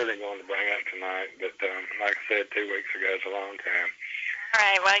was really going to bring up tonight. But like I said, 2 weeks ago is a long time. All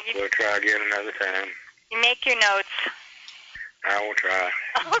right. Well, we'll try again another time. You make your notes. I will try.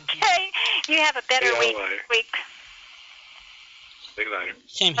 Okay. You have a better week this week. See you later.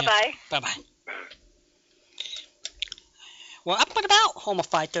 Same here. Bye-bye. Bye-bye. We're up at about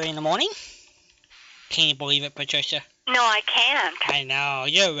almost 5:30 in the morning. Can you believe it, Patricia? No, I can't. I know.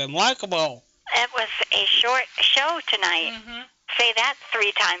 You're remarkable. It was a short show tonight. Mm-hmm. Say that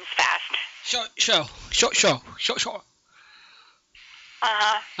 3 times fast. Short.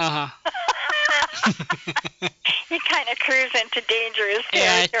 Uh-huh. You kind of cruise into dangerous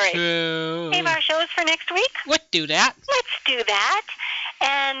territory. Yeah, true. Save our shows for next week? Let's do that. Let's do that.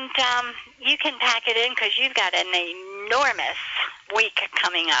 And you can pack it in because you've got an enormous week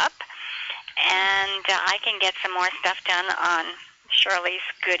coming up. And I can get some more stuff done on Shirley's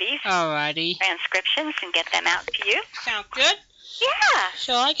goodies. Alrighty. Transcriptions and get them out to you. Sound good? Yeah.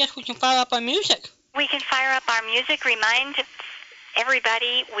 So I guess we can fire up our music. We can fire up our music. Remind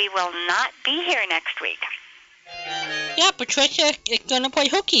everybody we will not be here next week. Yeah, Patricia is going to play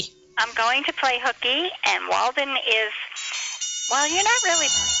hooky. I'm going to play hooky, and Walden is... Well, you're not really...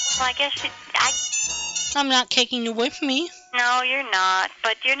 Well, I guess I'm not taking you with me. No, you're not.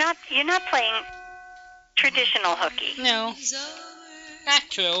 But you're not playing traditional hooky. No. That's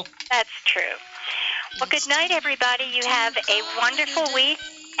true. That's true. Well, good night, everybody. You have a wonderful week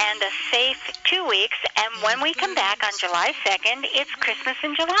and a safe 2 weeks. And when we come back on July 2nd, it's Christmas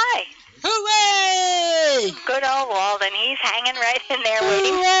in July. Hooray! Good old Walden. He's hanging right in there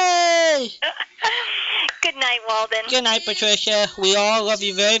waiting. Hooray! Good night, Walden. Good night, Patricia. We all love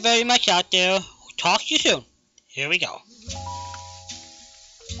you very, very much out there. Talk to you soon. Here we go.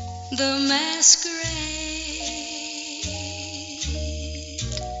 The masquerade.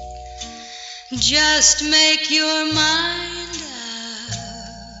 Just make your mind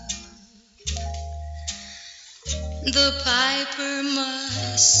up. The piper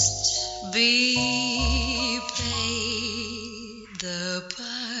must be paid. The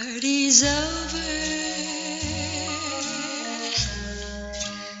party's over.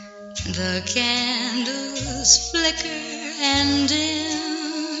 The candles flicker and dim.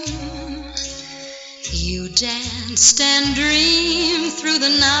 You danced and dreamed through the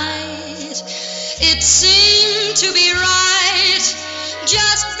night. It seemed to be right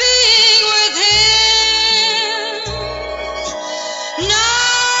just being with him.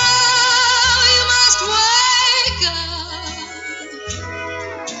 Now you must wake up.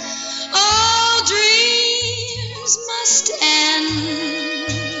 All dreams must end.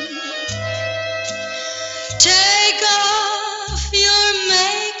 Take off your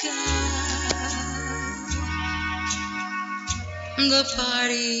makeup. The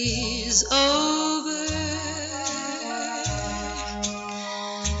party's over.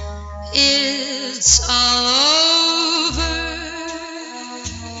 It's all over,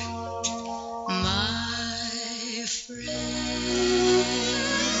 my friend.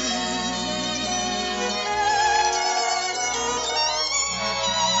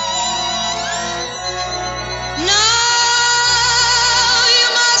 Now you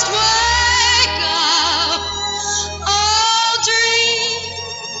must wake up. All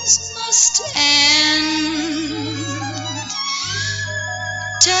dreams must end.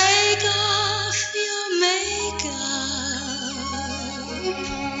 Take off your makeup.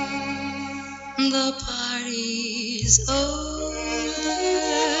 The party's over.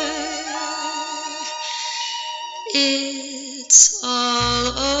 It's all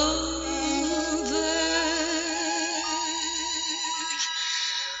over,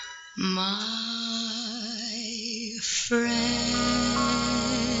 my friend.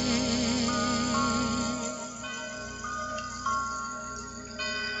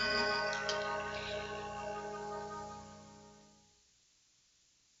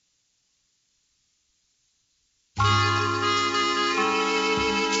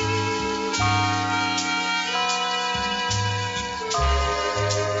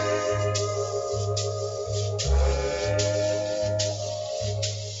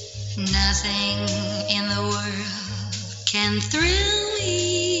 Nothing in the world can thrill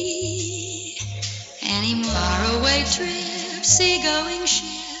me anymore. Faraway trips, seagoing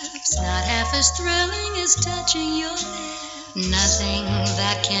ships, not half as thrilling as touching your lips. Nothing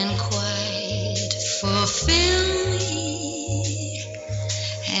that can quite fulfill me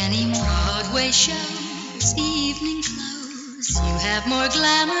anymore. Broadway shows, evening clothes, you have more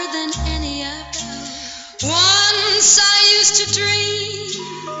glamour than any of those. Once I used to dream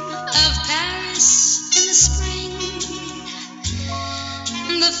of Paris in the spring,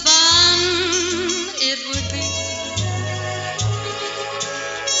 the fun it would be.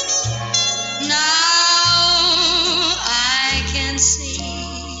 Now I can see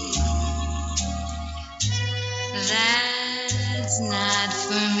that's not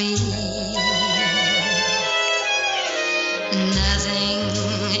for me. Nothing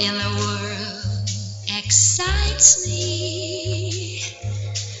in the world excites me.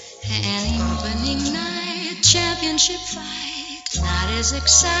 An opening night championship fight, not as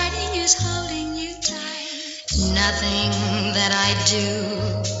exciting as holding you tight. Nothing that I do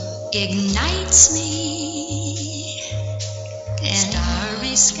ignites me. And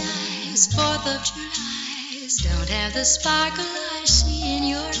starry skies, 4th of July's don't have the sparkle I see in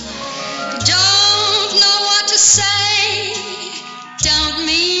your eyes. Don't know what to say, don't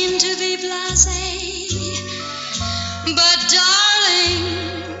mean to be blasé, but darling,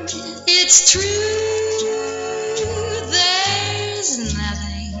 it's true, there's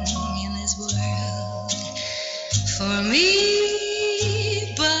nothing in this world for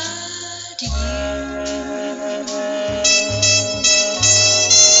me but you.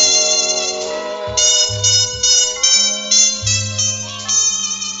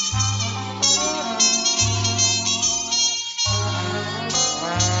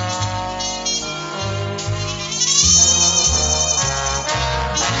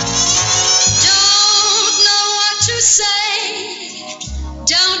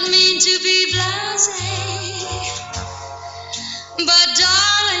 Don't mean to be blasé, but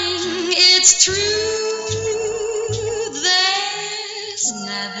darling, it's true. There's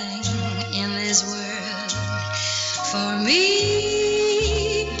nothing in this world for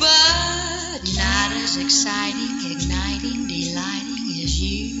me, but not as exciting, igniting, delighting as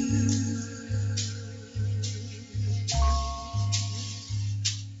you.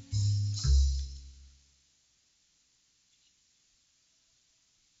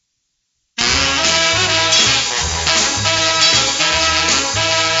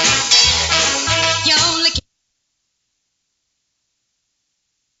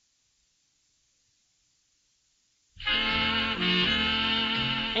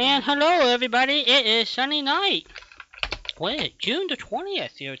 And hello everybody, it is Sunday night. When is it? June the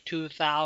 20th, year 2000.